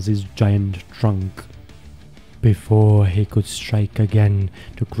reptile's giant trunk. Before he could strike again,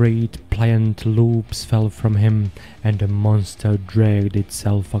 the great pliant loops fell from him, and the monster dragged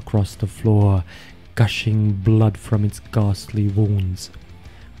itself across the floor, gushing blood from its ghastly wounds.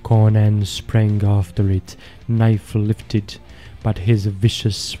 Conan sprang after it, knife lifted, but his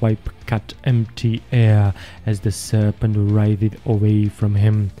vicious swipe cut empty air as the serpent writhed away from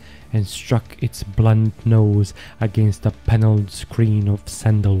him and struck its blunt nose against a panelled screen of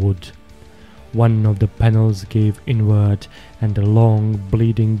sandalwood. One of the panels gave inward, and the long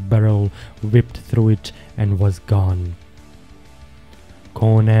bleeding barrel whipped through it and was gone.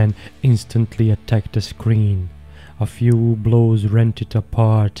 Conan instantly attacked the screen. A few blows rent it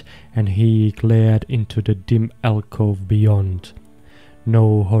apart, and he glared into the dim alcove beyond.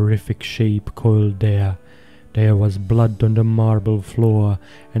 No horrific shape coiled there. There was blood on the marble floor,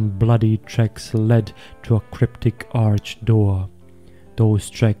 and bloody tracks led to a cryptic arched door. Those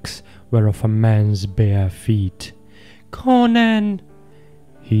tracks were of a man's bare feet. "Conan!"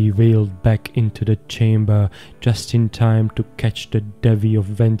 He wailed back into the chamber just in time to catch the Devi of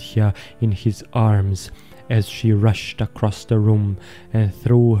Vendhya in his arms as she rushed across the room and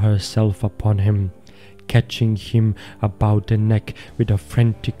threw herself upon him, catching him about the neck with a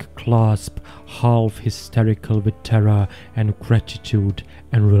frantic clasp, half hysterical with terror and gratitude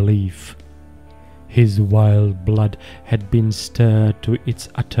and relief. His wild blood had been stirred to its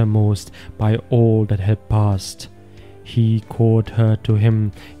uttermost by all that had passed. He caught her to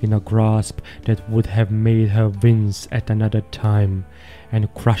him in a grasp that would have made her wince at another time,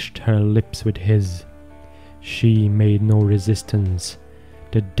 and crushed her lips with his. She made no resistance.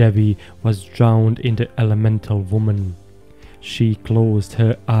 The Devi was drowned in the elemental woman. She closed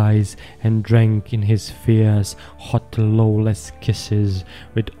her eyes and drank in his fierce, hot, lawless kisses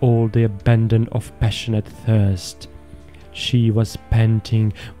with all the abandon of passionate thirst. She was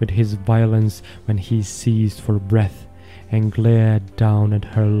panting with his violence when he ceased for breath, and glared down at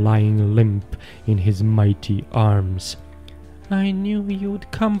her lying limp in his mighty arms. "I knew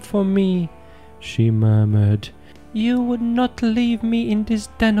you'd come for me," she murmured. "You would not leave me in this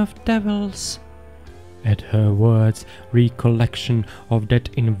den of devils." At her words, recollection of that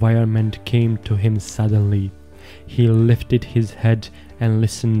environment came to him suddenly. He lifted his head and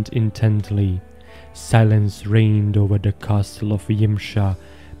listened intently. Silence reigned over the castle of Yimsha,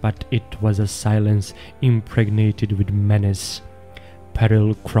 but it was a silence impregnated with menace.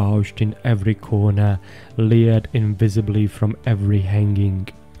 Peril crouched in every corner, leered invisibly from every hanging.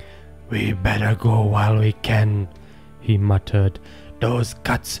 "We better go while we can," he muttered. "Those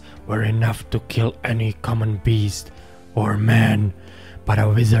cuts were enough to kill any common beast or man, but a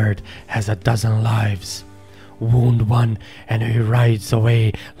wizard has a dozen lives. Wound one and he rides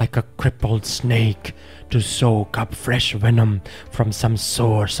away like a crippled snake to soak up fresh venom from some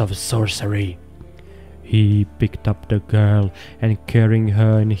source of sorcery." He picked up the girl, and carrying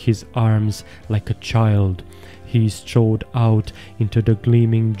her in his arms like a child, he strode out into the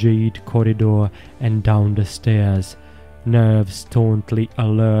gleaming jade corridor and down the stairs, nerves tautly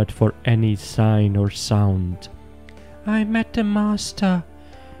alert for any sign or sound. "I met the master,"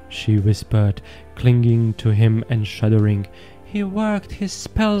 she whispered, clinging to him and shuddering. "He worked his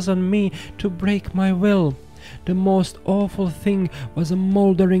spells on me to break my will. The most awful thing was a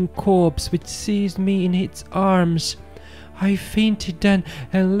mouldering corpse which seized me in its arms. I fainted then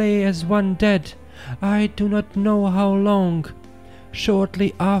and lay as one dead. I do not know how long.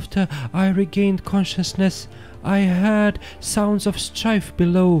 Shortly after I regained consciousness, I heard sounds of strife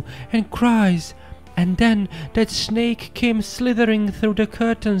below and cries, and then that snake came slithering through the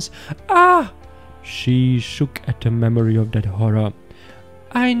curtains. Ah!" She shook at the memory of that horror.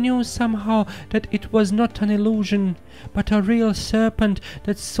 "I knew somehow that it was not an illusion, but a real serpent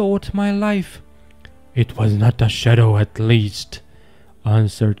that sought my life." "It was not a shadow, at least,"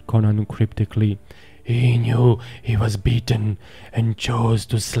 answered Conan cryptically. "He knew he was beaten and chose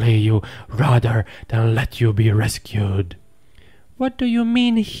to slay you rather than let you be rescued." "What do you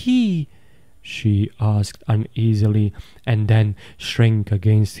mean, he?" she asked uneasily, and then shrank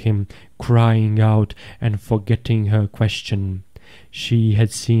against him, crying out and forgetting her question. She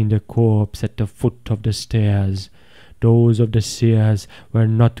had seen the corpse at the foot of the stairs. Those of the seers were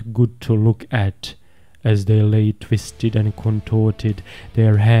not good to look at. As they lay twisted and contorted,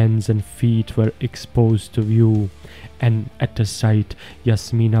 their hands and feet were exposed to view, and at the sight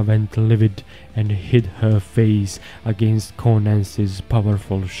Yasmina went livid and hid her face against Conan's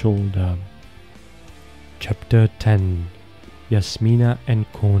powerful shoulder. Chapter 10. Yasmina and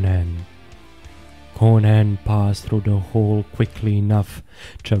Conan. Conan passed through the hall quickly enough,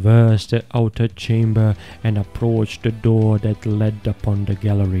 traversed the outer chamber, and approached the door that led upon the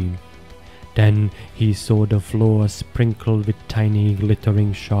gallery. Then he saw the floor sprinkled with tiny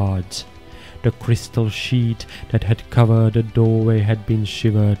glittering shards. The crystal sheet that had covered the doorway had been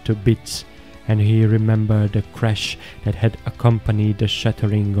shivered to bits, and he remembered the crash that had accompanied the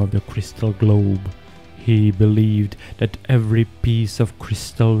shattering of the crystal globe. He believed that every piece of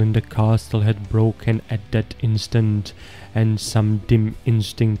crystal in the castle had broken at that instant, and some dim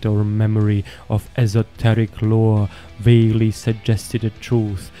instinct or memory of esoteric lore vaguely suggested the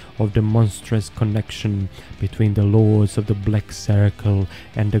truth of the monstrous connection between the lords of the Black Circle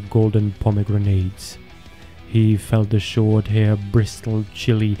and the golden pomegranates. He felt the short hair bristle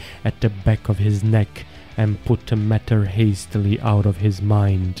chilly at the back of his neck, and put the matter hastily out of his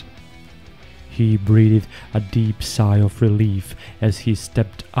mind. He breathed a deep sigh of relief as he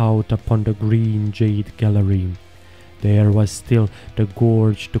stepped out upon the green jade gallery. There was still the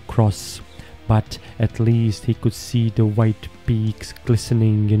gorge to cross, but at least he could see the white peaks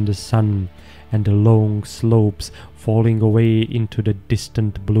glistening in the sun, and the long slopes falling away into the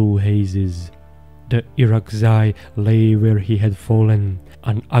distant blue hazes. The Irakzai lay where he had fallen,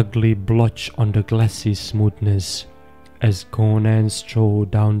 an ugly blotch on the glassy smoothness. As Conan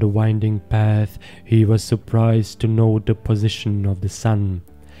strode down the winding path, he was surprised to note the position of the sun.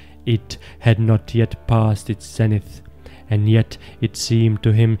 It had not yet passed its zenith, and yet it seemed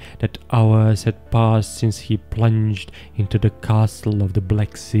to him that hours had passed since he plunged into the castle of the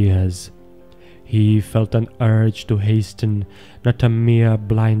Black Seers. He felt an urge to hasten, not a mere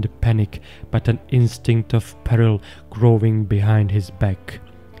blind panic, but an instinct of peril growing behind his back.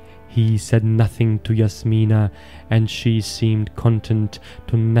 He said nothing to Yasmina, and she seemed content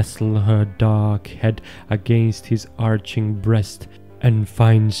to nestle her dark head against his arching breast and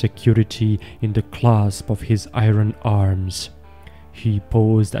find security in the clasp of his iron arms. He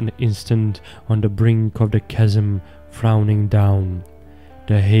paused an instant on the brink of the chasm, frowning down.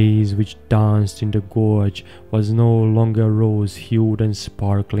 The haze which danced in the gorge was no longer rose-hued and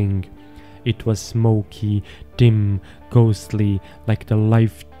sparkling. It was smoky, dim, ghostly, like the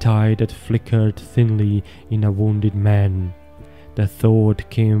life tide that flickered thinly in a wounded man. The thought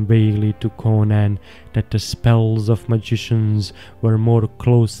came vaguely to Conan that the spells of magicians were more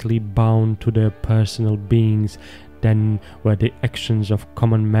closely bound to their personal beings than were the actions of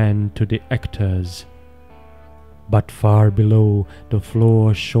common men to the actors. But far below, the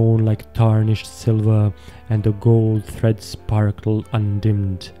floor shone like tarnished silver, and the gold thread sparkled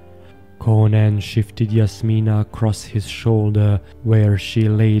undimmed. Conan shifted Yasmina across his shoulder, where she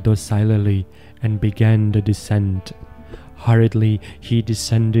lay docilely, and began the descent. Hurriedly he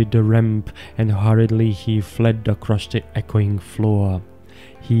descended the ramp, and hurriedly he fled across the echoing floor.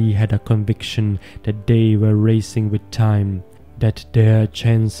 He had a conviction that they were racing with time, that their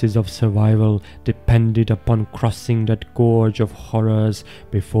chances of survival depended upon crossing that gorge of horrors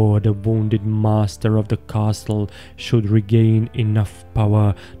before the wounded master of the castle should regain enough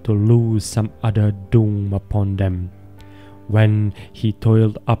power to loose some other doom upon them. When he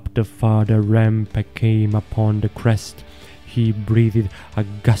toiled up the farther ramp and came upon the crest, he breathed a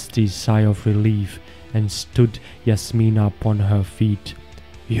gusty sigh of relief and stood Yasmina upon her feet.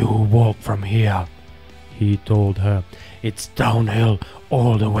 "You walk from here," he told her. "It's downhill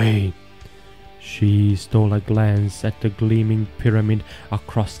all the way." She stole a glance at the gleaming pyramid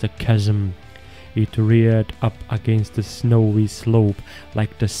across the chasm. It reared up against the snowy slope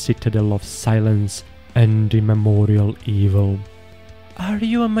like the citadel of silence and immemorial evil. "Are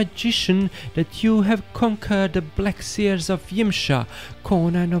you a magician that you have conquered the Black Seers of Yimsha,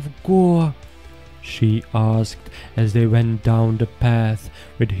 Conan of Gore?" she asked as they went down the path,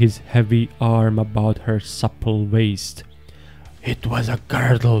 with his heavy arm about her supple waist. "It was a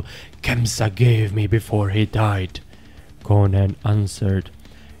girdle Kemsa gave me before he died," Conan answered.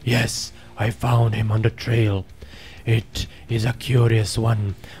 "Yes, I found him on the trail. It is a curious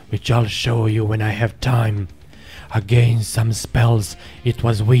one, which I'll show you when I have time. Against some spells it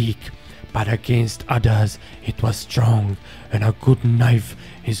was weak, but against others it was strong, and a good knife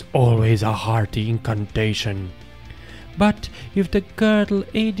is always a hearty incantation." "But if the girdle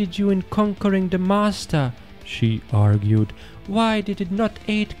aided you in conquering the master," she argued, "why did it not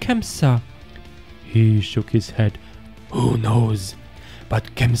aid Kemsa?" He shook his head. "Who knows?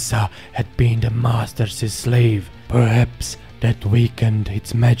 but Kemsa had been the master's slave. Perhaps that weakened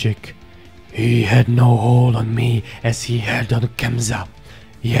its magic. He had no hold on me as he had on Kemsa.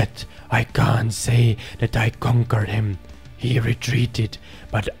 Yet I can't say that I conquered him. He retreated,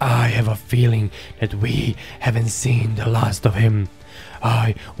 but I have a feeling that we haven't seen the last of him.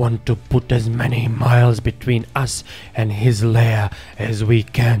 I want to put as many miles between us and his lair as we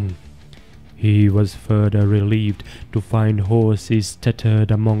can." He was further relieved to find horses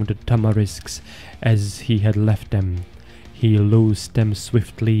tethered among the tamarisks as he had left them. He loosed them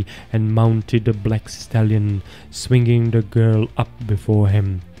swiftly and mounted the black stallion, swinging the girl up before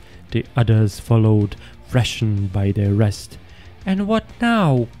him. The others followed, freshened by their rest. "And what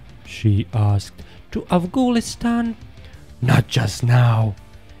now?" she asked. "To Afghanistan?" "Not just now."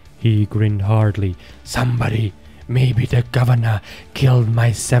 He grinned hardly. "Somebody, maybe the governor, killed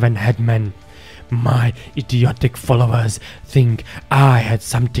my 7 headmen. My idiotic followers think I had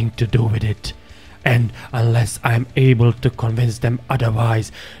something to do with it. And unless I'm able to convince them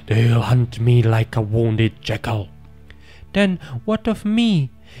otherwise, they'll hunt me like a wounded jackal." "Then what of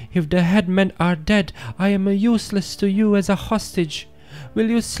me? If the headmen are dead, I am useless to you as a hostage. Will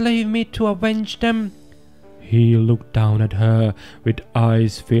you slave me to avenge them?" He looked down at her with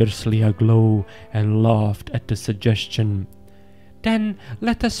eyes fiercely aglow and laughed at the suggestion. "Then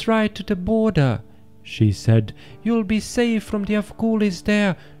let us ride to the border," she said. "You'll be safe from the Afghulis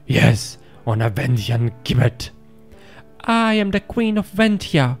there." "Yes, on a Vendhyan gibbet." "I am the Queen of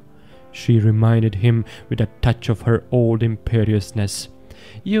Vendhya," she reminded him with a touch of her old imperiousness.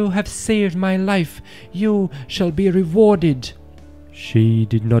 "You have saved my life. You shall be rewarded." She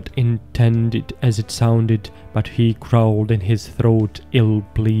did not intend it as it sounded, but he growled in his throat,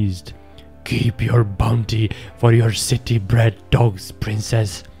 ill-pleased. "Keep your bounty for your city-bred dogs,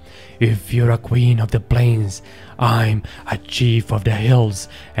 princess. If you're a queen of the plains, I'm a chief of the hills,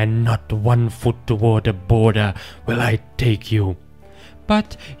 and not 1 foot toward the border will I take you."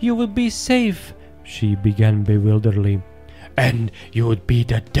 "But you will be safe," she began bewilderedly. "And you would be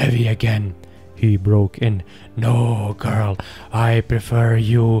the Devi again," he broke in. "No, girl, I prefer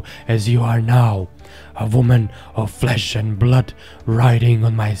you as you are now, a woman of flesh and blood riding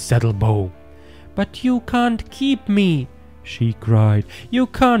on my saddlebow." "But you can't keep me," she cried. "You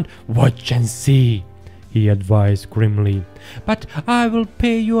can't." "Watch and see," he advised grimly. "But I will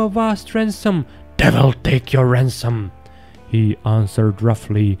pay you a vast ransom." "Devil take your ransom," he answered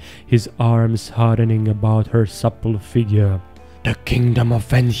roughly, his arms hardening about her supple figure. "The kingdom of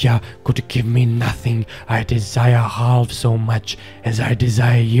Vendhya could give me nothing I desire half so much as I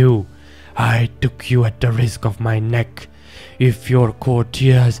desire you. I took you at the risk of my neck. If your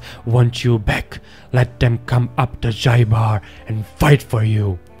courtiers want you back, let them come up the Jaibar and fight for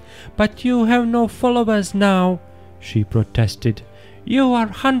you." "But you have no followers now," she protested. "You are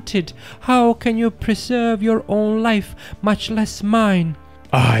hunted. How can you preserve your own life, much less mine?"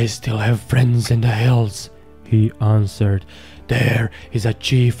 "I still have friends in the hills," he answered. "There is a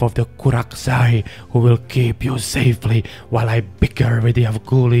chief of the Kuraksai who will keep you safely while I bicker with the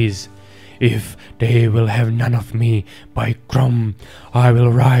Afghulis. If they will have none of me, by Krom, I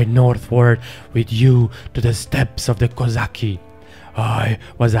will ride northward with you to the steppes of the Kozaki. I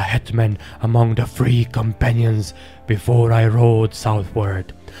was a hetman among the free companions before I rode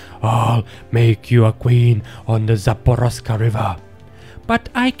southward. I'll make you a queen on the Zaporoska River." "But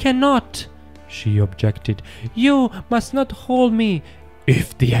I cannot," she objected. "You must not hold me."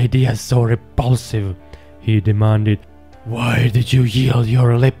 "If the idea is so repulsive," he demanded, "why did you yield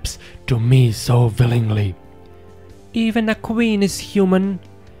your lips to me so willingly?" "Even a queen is human,"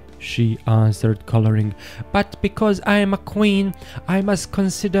 she answered, coloring. "But because I am a queen, I must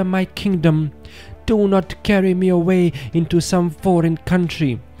consider my kingdom. Do not carry me away into some foreign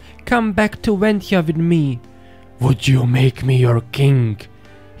country. Come back to Vendhya with me." "Would you make me your king?"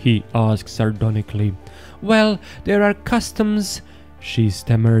 he asked sardonically. "Well, there are customs," she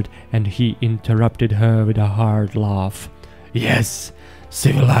stammered, and he interrupted her with a hard laugh. "Yes,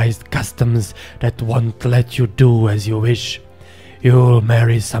 civilized customs that won't let you do as you wish. You'll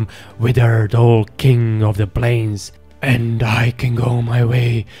marry some withered old king of the plains, and I can go my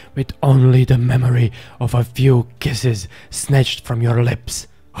way with only the memory of a few kisses snatched from your lips.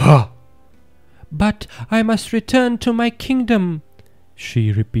 Ha!" "But I must return to my kingdom,"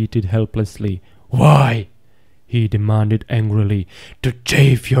 she repeated helplessly. "Why?" he demanded angrily. "To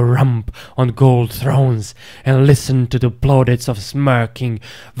chafe your rump on gold thrones and listen to the plaudits of smirking,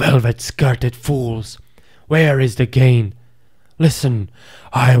 velvet-skirted fools. Where is the gain? Listen,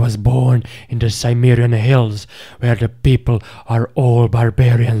 I was born in the Cimmerian hills, where the people are all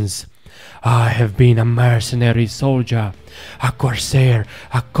barbarians. I have been a mercenary soldier, a corsair,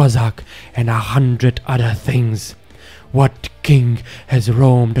 a Cossack, and 100 other things. What king has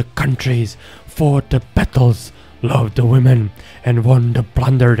roamed the countries, fought the battles, loved the women, and won the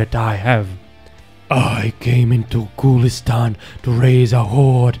plunder that I have? I came into Gulistan to raise a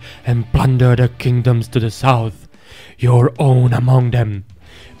horde and plunder the kingdoms to the south, your own among them.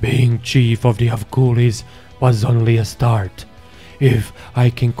 Being chief of the Avgulis was only a start. If I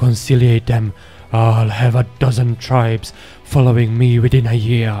can conciliate them, I'll have a dozen tribes following me within a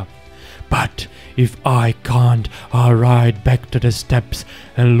year. But if I can't, I'll ride back to the steppes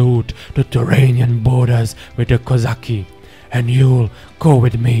and loot the Turanian borders with the Kozaki, and you'll go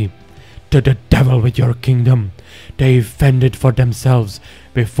with me. To the devil with your kingdom. They fended for themselves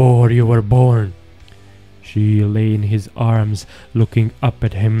before you were born. She lay in his arms, looking up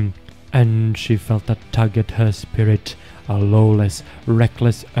at him, and she felt a tug at her spirit, a lawless,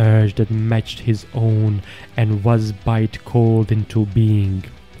 reckless urge that matched his own and was bite cold into being.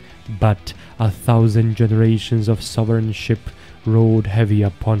 But 1,000 generations of sovereignship rode heavy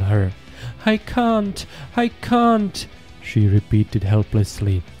upon her. I can't, she repeated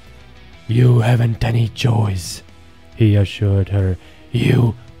helplessly. You haven't any choice, he assured her.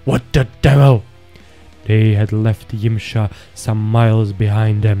 You, what the devil? They had left Yimsha some miles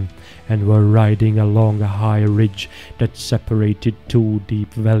behind them and were riding along a high ridge that separated two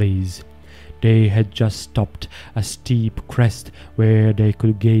deep valleys. They had just stopped a steep crest where they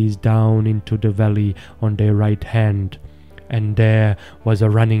could gaze down into the valley on their right hand, and there was a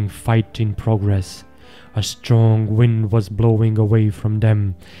running fight in progress. A strong wind was blowing away from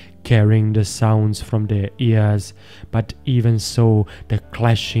them, carrying the sounds from their ears, but even so the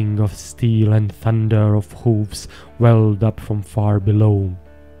clashing of steel and thunder of hoofs welled up from far below.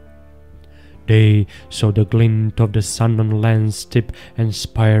 They saw the glint of the sun on lance tip and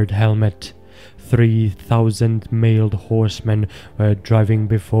spired helmet. 3,000 mailed horsemen were driving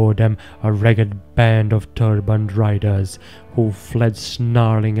before them, a ragged band of turbaned riders, who fled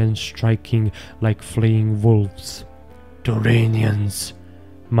snarling and striking like fleeing wolves. Turanians,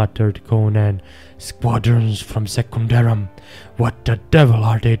 muttered Conan. Squadrons from Secundarum. What the devil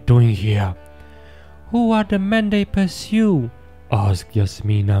are they doing here? Who are the men they pursue? Asked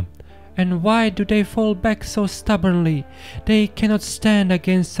Yasmina. And why do they fall back so stubbornly? They cannot stand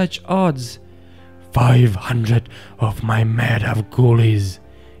against such odds. 500 of my mad Avgulis,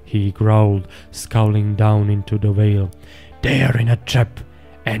 he growled, scowling down into the vale. They're in a trap,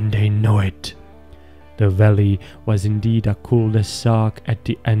 and they know it. The valley was indeed a cul-de-sac at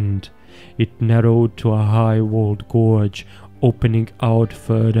the end. It narrowed to a high-walled gorge, opening out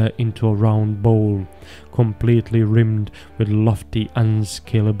further into a round bowl, completely rimmed with lofty,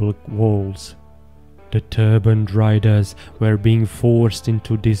 unscalable walls. The turbaned riders were being forced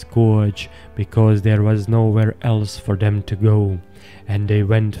into this gorge because there was nowhere else for them to go, and they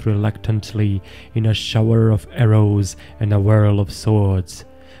went reluctantly in a shower of arrows and a whirl of swords.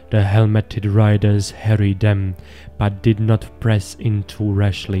 The helmeted riders harried them, but did not press in too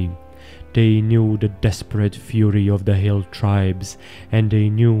rashly. They knew the desperate fury of the hill tribes, and they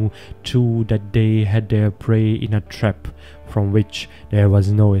knew too that they had their prey in a trap from which there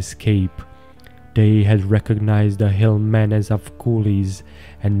was no escape. They had recognized the hill men as Avgulis,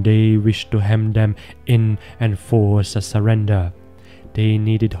 and they wished to hem them in and force a surrender. They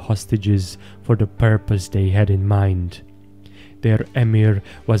needed hostages for the purpose they had in mind. Their emir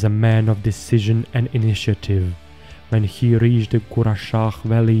was a man of decision and initiative. When he reached the Kurashakh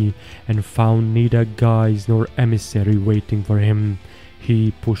valley and found neither guides nor emissary waiting for him,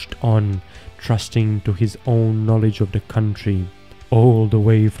 he pushed on, trusting to his own knowledge of the country. All the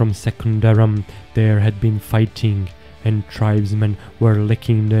way from Secundarum there had been fighting, and tribesmen were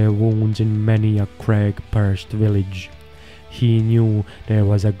licking their wounds in many a crag-perched village. He knew there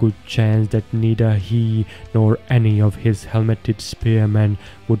was a good chance that neither he nor any of his helmeted spearmen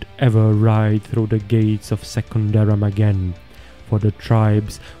would ever ride through the gates of Secundarum again, for the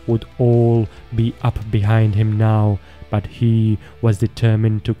tribes would all be up behind him now, but he was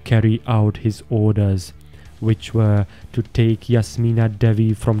determined to carry out his orders, which were to take Yasmina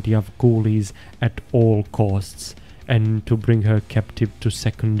Devi from the Avgulis at all costs, and to bring her captive to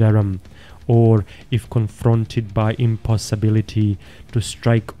Secundarum, or, if confronted by impossibility, to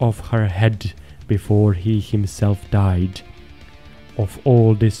strike off her head before he himself died. Of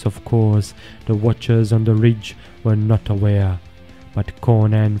all this, of course, the watchers on the ridge were not aware, but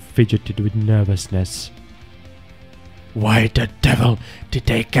Conan fidgeted with nervousness. Why the devil did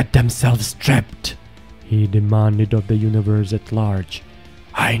they get themselves trapped? He demanded of the universe at large.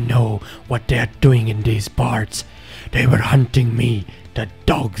 I know what they are doing in these parts. They were hunting me, the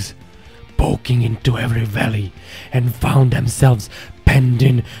dogs. poking into every valley, and found themselves penned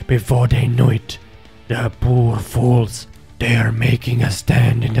in before they knew it. The poor fools! They are making a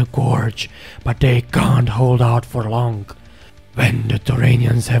stand in the gorge, but they can't hold out for long. When the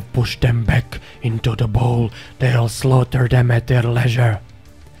Turanians have pushed them back into the bowl, they'll slaughter them at their leisure.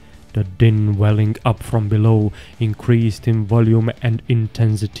 The din welling up from below increased in volume and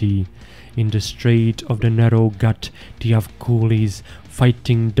intensity. In the strait of the narrow gut, the Avkulis,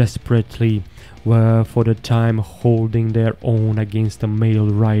 fighting desperately, were for the time holding their own against the male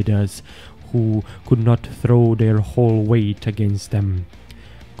riders, who could not throw their whole weight against them.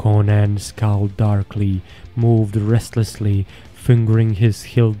 Conan scowled darkly, moved restlessly, fingering his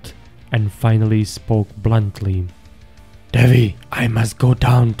hilt, and finally spoke bluntly. Devi, I must go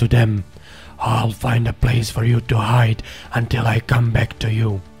down to them. I'll find a place for you to hide until I come back to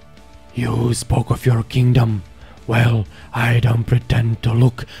you. You spoke of your kingdom. Well, I don't pretend to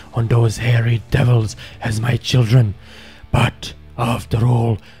look on those hairy devils as my children, but after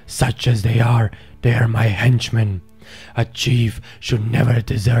all, such as they are my henchmen. A chief should never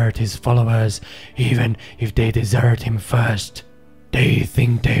desert his followers, even if they desert him first. They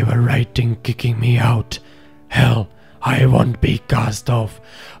think they were right in kicking me out. Hell, I won't be cast off.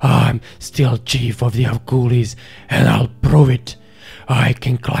 I'm still chief of the Avkulis, and I'll prove it. I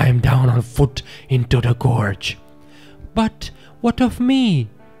can climb down on foot into the gorge. But what of me?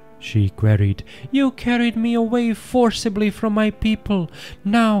 She queried. You carried me away forcibly from my people.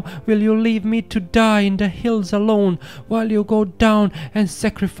 Now will you leave me to die in the hills alone, while you go down and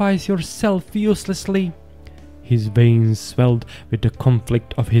sacrifice yourself uselessly? His veins swelled with the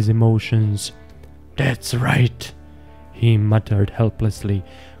conflict of his emotions. That's right, he muttered helplessly.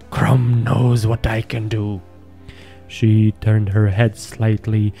 Crum knows what I can do. She turned her head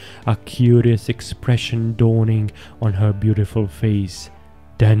slightly, a curious expression dawning on her beautiful face.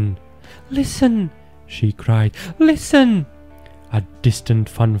 Then, "Listen!" she cried. "Listen!" A distant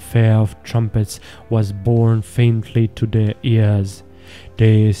fanfare of trumpets was borne faintly to their ears.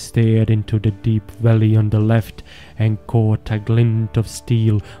 They stared into the deep valley on the left and caught a glint of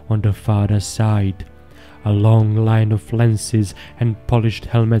steel on the farther side. A long line of lances and polished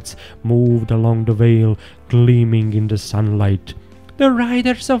helmets moved along the vale, gleaming in the sunlight. "The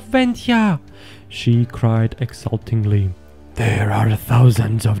riders of Vendhya!" she cried exultingly. "There are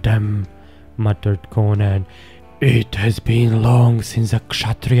thousands of them," muttered Conan. "It has been long since a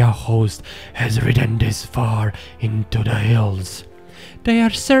Kshatriya host has ridden this far into the hills." "They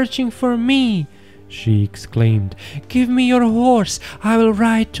are searching for me!" she exclaimed. "Give me your horse, I will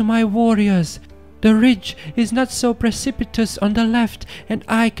ride to my warriors. The ridge is not so precipitous on the left, and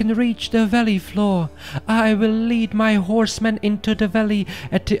I can reach the valley floor. I will lead my horsemen into the valley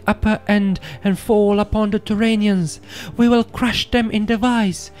at the upper end and fall upon the Turanians. We will crush them in the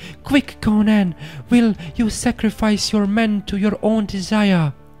vise. Quick, Conan, will you sacrifice your men to your own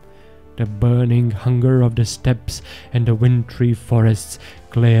desire?" The burning hunger of the steppes and the wintry forests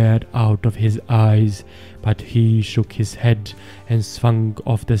glared out of his eyes, but he shook his head and swung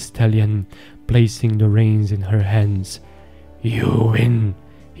off the stallion, placing the reins in her hands. "You win,"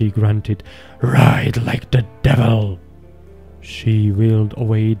 he grunted. "Ride like the devil." She wheeled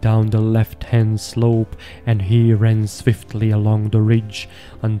away down the left-hand slope, and he ran swiftly along the ridge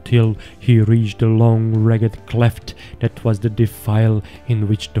until he reached the long, ragged cleft that was the defile in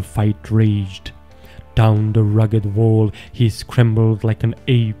which the fight raged. Down the rugged wall he scrambled like an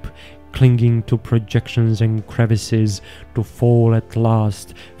ape, clinging to projections and crevices, to fall at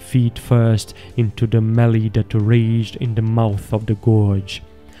last, feet first, into the melee that raged in the mouth of the gorge.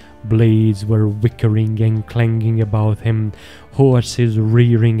 Blades were whickering and clanging about him, horses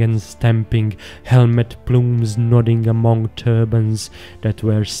rearing and stamping, helmet plumes nodding among turbans that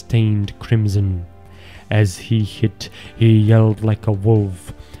were stained crimson. As he hit, he yelled like a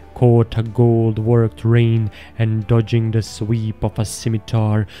wolf, caught a gold-worked rein, and dodging the sweep of a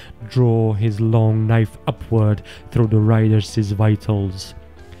scimitar, drew his long knife upward through the rider's vitals.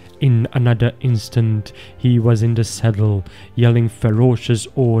 In another instant he was in the saddle, yelling ferocious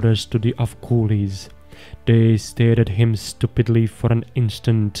orders to the Avkulis. They stared at him stupidly for an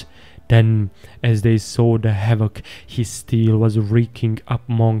instant. Then, as they saw the havoc his steel was wreaking up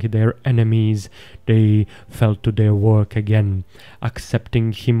among their enemies, they fell to their work again,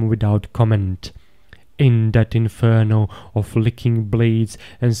 accepting him without comment. In that inferno of licking blades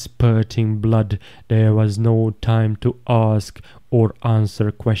and spurting blood, there was no time to ask or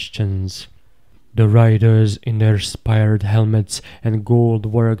answer questions. The riders in their spired helmets and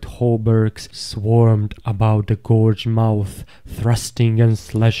gold-worked hauberks swarmed about the gorge mouth, thrusting and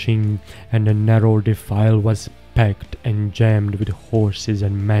slashing, and the narrow defile was packed and jammed with horses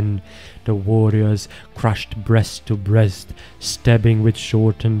and men. The warriors crushed breast to breast, stabbing with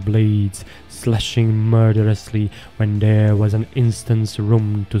shortened blades, slashing murderously when there was an instant's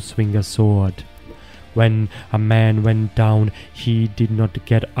room to swing a sword. When a man went down, he did not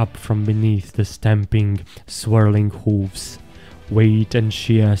get up from beneath the stamping, swirling hoofs. Weight and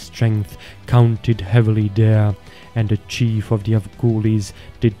sheer strength counted heavily there, and the chief of the Avgulis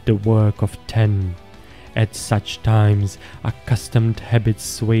did the work of 10. At such times, accustomed habits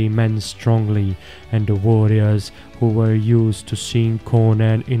sway men strongly, and the warriors who were used to seeing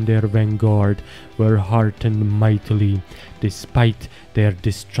Conan in their vanguard were heartened mightily, despite their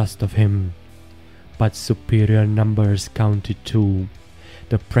distrust of him. But superior numbers counted too.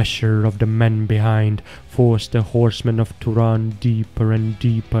 The pressure of the men behind forced the horsemen of Turan deeper and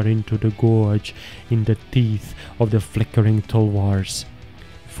deeper into the gorge, in the teeth of the flickering tulwars.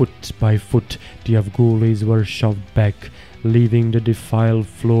 Foot by foot, the Avgulis were shoved back, leaving the defiled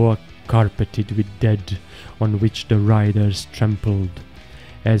floor carpeted with dead, on which the riders trampled.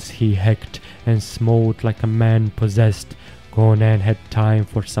 As he hacked and smote like a man possessed, Conan had time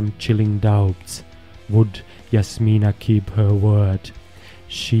for some chilling doubts. Would Yasmina keep her word?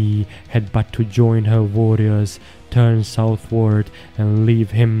 She had but to join her warriors, turn southward, and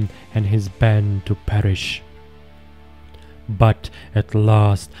leave him and his band to perish. But at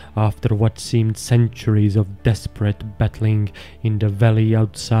last, after what seemed centuries of desperate battling in the valley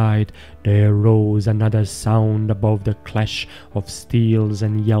outside, there rose another sound above the clash of steels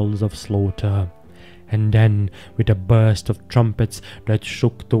and yells of slaughter. And then, with a burst of trumpets that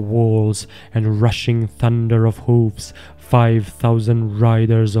shook the walls, and rushing thunder of hoofs, 5,000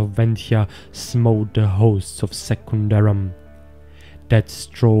 riders of Vendhya smote the hosts of Secundarum. That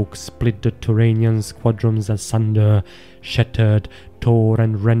stroke split the Turanian squadrons asunder, shattered, tore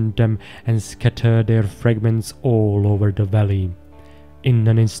and rent them, and scattered their fragments all over the valley. In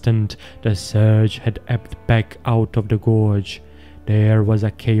an instant, the surge had ebbed back out of the gorge. There was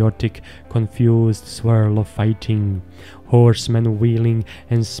a chaotic, confused swirl of fighting, horsemen wheeling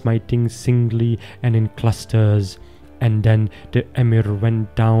and smiting singly and in clusters. And then the emir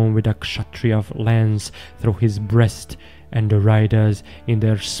went down with a kshatriya lance through his breast, and the riders in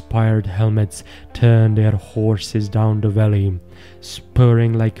their spired helmets turned their horses down the valley,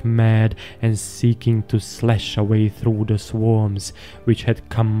 spurring like mad and seeking to slash a way through the swarms which had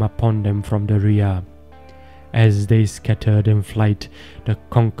come upon them from the rear. As they scattered in flight, the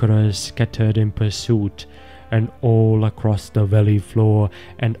conquerors scattered in pursuit, and all across the valley floor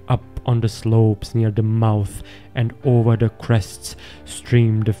and up on the slopes near the mouth and over the crests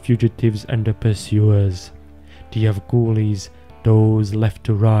streamed the fugitives and the pursuers. The Avgulis, those left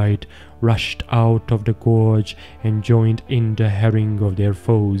to ride, rushed out of the gorge and joined in the harrying of their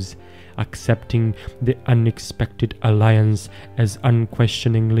foes, accepting the unexpected alliance as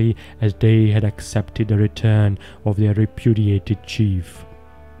unquestioningly as they had accepted the return of their repudiated chief.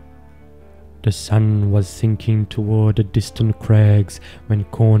 The sun was sinking toward the distant crags when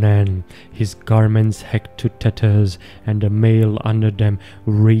Conan, his garments hacked to tatters and the mail under them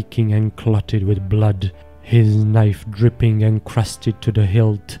reeking and clotted with blood, his knife dripping and crusted to the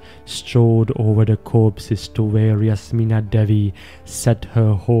hilt, strode over the corpses to where Yasmina Devi sat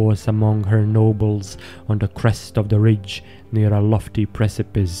her horse among her nobles on the crest of the ridge near a lofty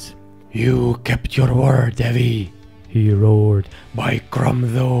precipice. "You kept your word, Devi," he roared. "By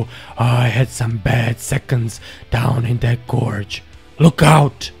Crom, though, I had some bad seconds down in that gorge. Look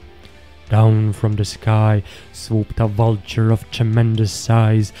out!" Down from the sky swooped a vulture of tremendous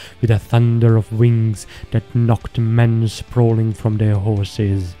size with a thunder of wings that knocked men sprawling from their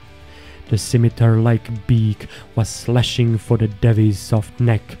horses. The scimitar-like beak was slashing for the Devi's soft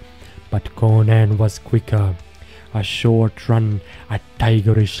neck, but Conan was quicker. A short run, a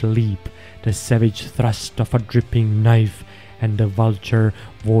tigerish leap, the savage thrust of a dripping knife, and the vulture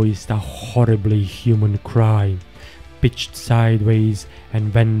voiced a horribly human cry, pitched sideways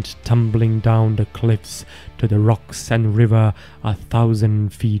and went tumbling down the cliffs to the rocks and river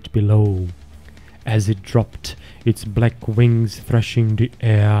 1,000 feet below. As it dropped, its black wings thrashing the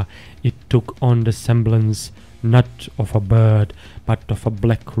air, it took on the semblance not of a bird, but of a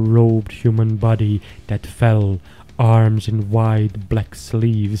black-robed human body that fell, arms in wide black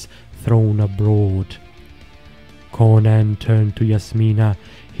sleeves thrown abroad. Conan turned to Yasmina,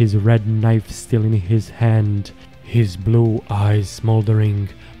 his red knife still in his hand, his blue eyes smoldering,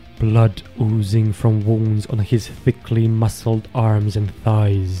 blood oozing from wounds on his thickly muscled arms and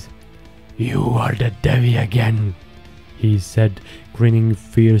thighs. "You are the Devi again," he said, grinning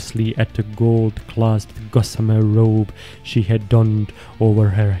fiercely at the gold-clasped gossamer robe she had donned over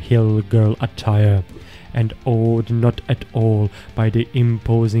her hill girl attire, and awed not at all by the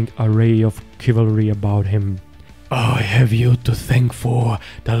imposing array of chivalry about him. I have you to thank for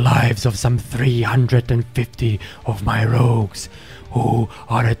the lives of some 350 of my rogues, who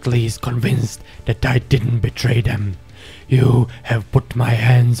are at least convinced that I didn't betray them. You have put my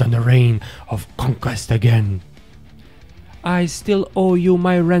hands on the rein of conquest again. I still owe you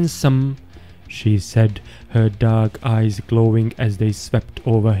my ransom, she said, her dark eyes glowing as they swept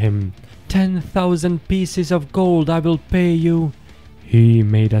over him. 10,000 pieces of gold I will pay you. He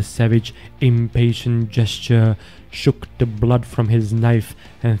made a savage, impatient gesture, shook the blood from his knife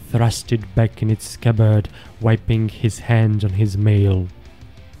and thrust it back in its scabbard, wiping his hand on his mail.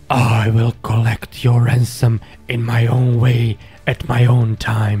 I will collect your ransom in my own way, at my own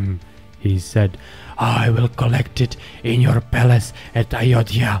time, he said. I will collect it in your palace at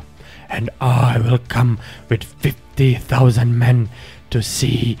Ayodhya, and I will come with 50,000 men to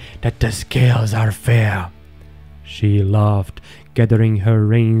see that the scales are fair. She laughed, gathering her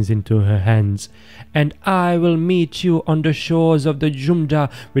reins into her hands. And I will meet you on the shores of the Jumda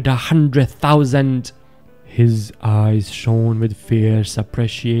with 100,000. His eyes shone with fierce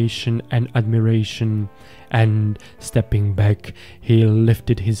appreciation and admiration, and stepping back, he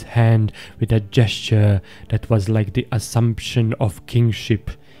lifted his hand with a gesture that was like the assumption of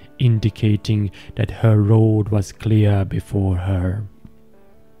kingship, indicating that her road was clear before her.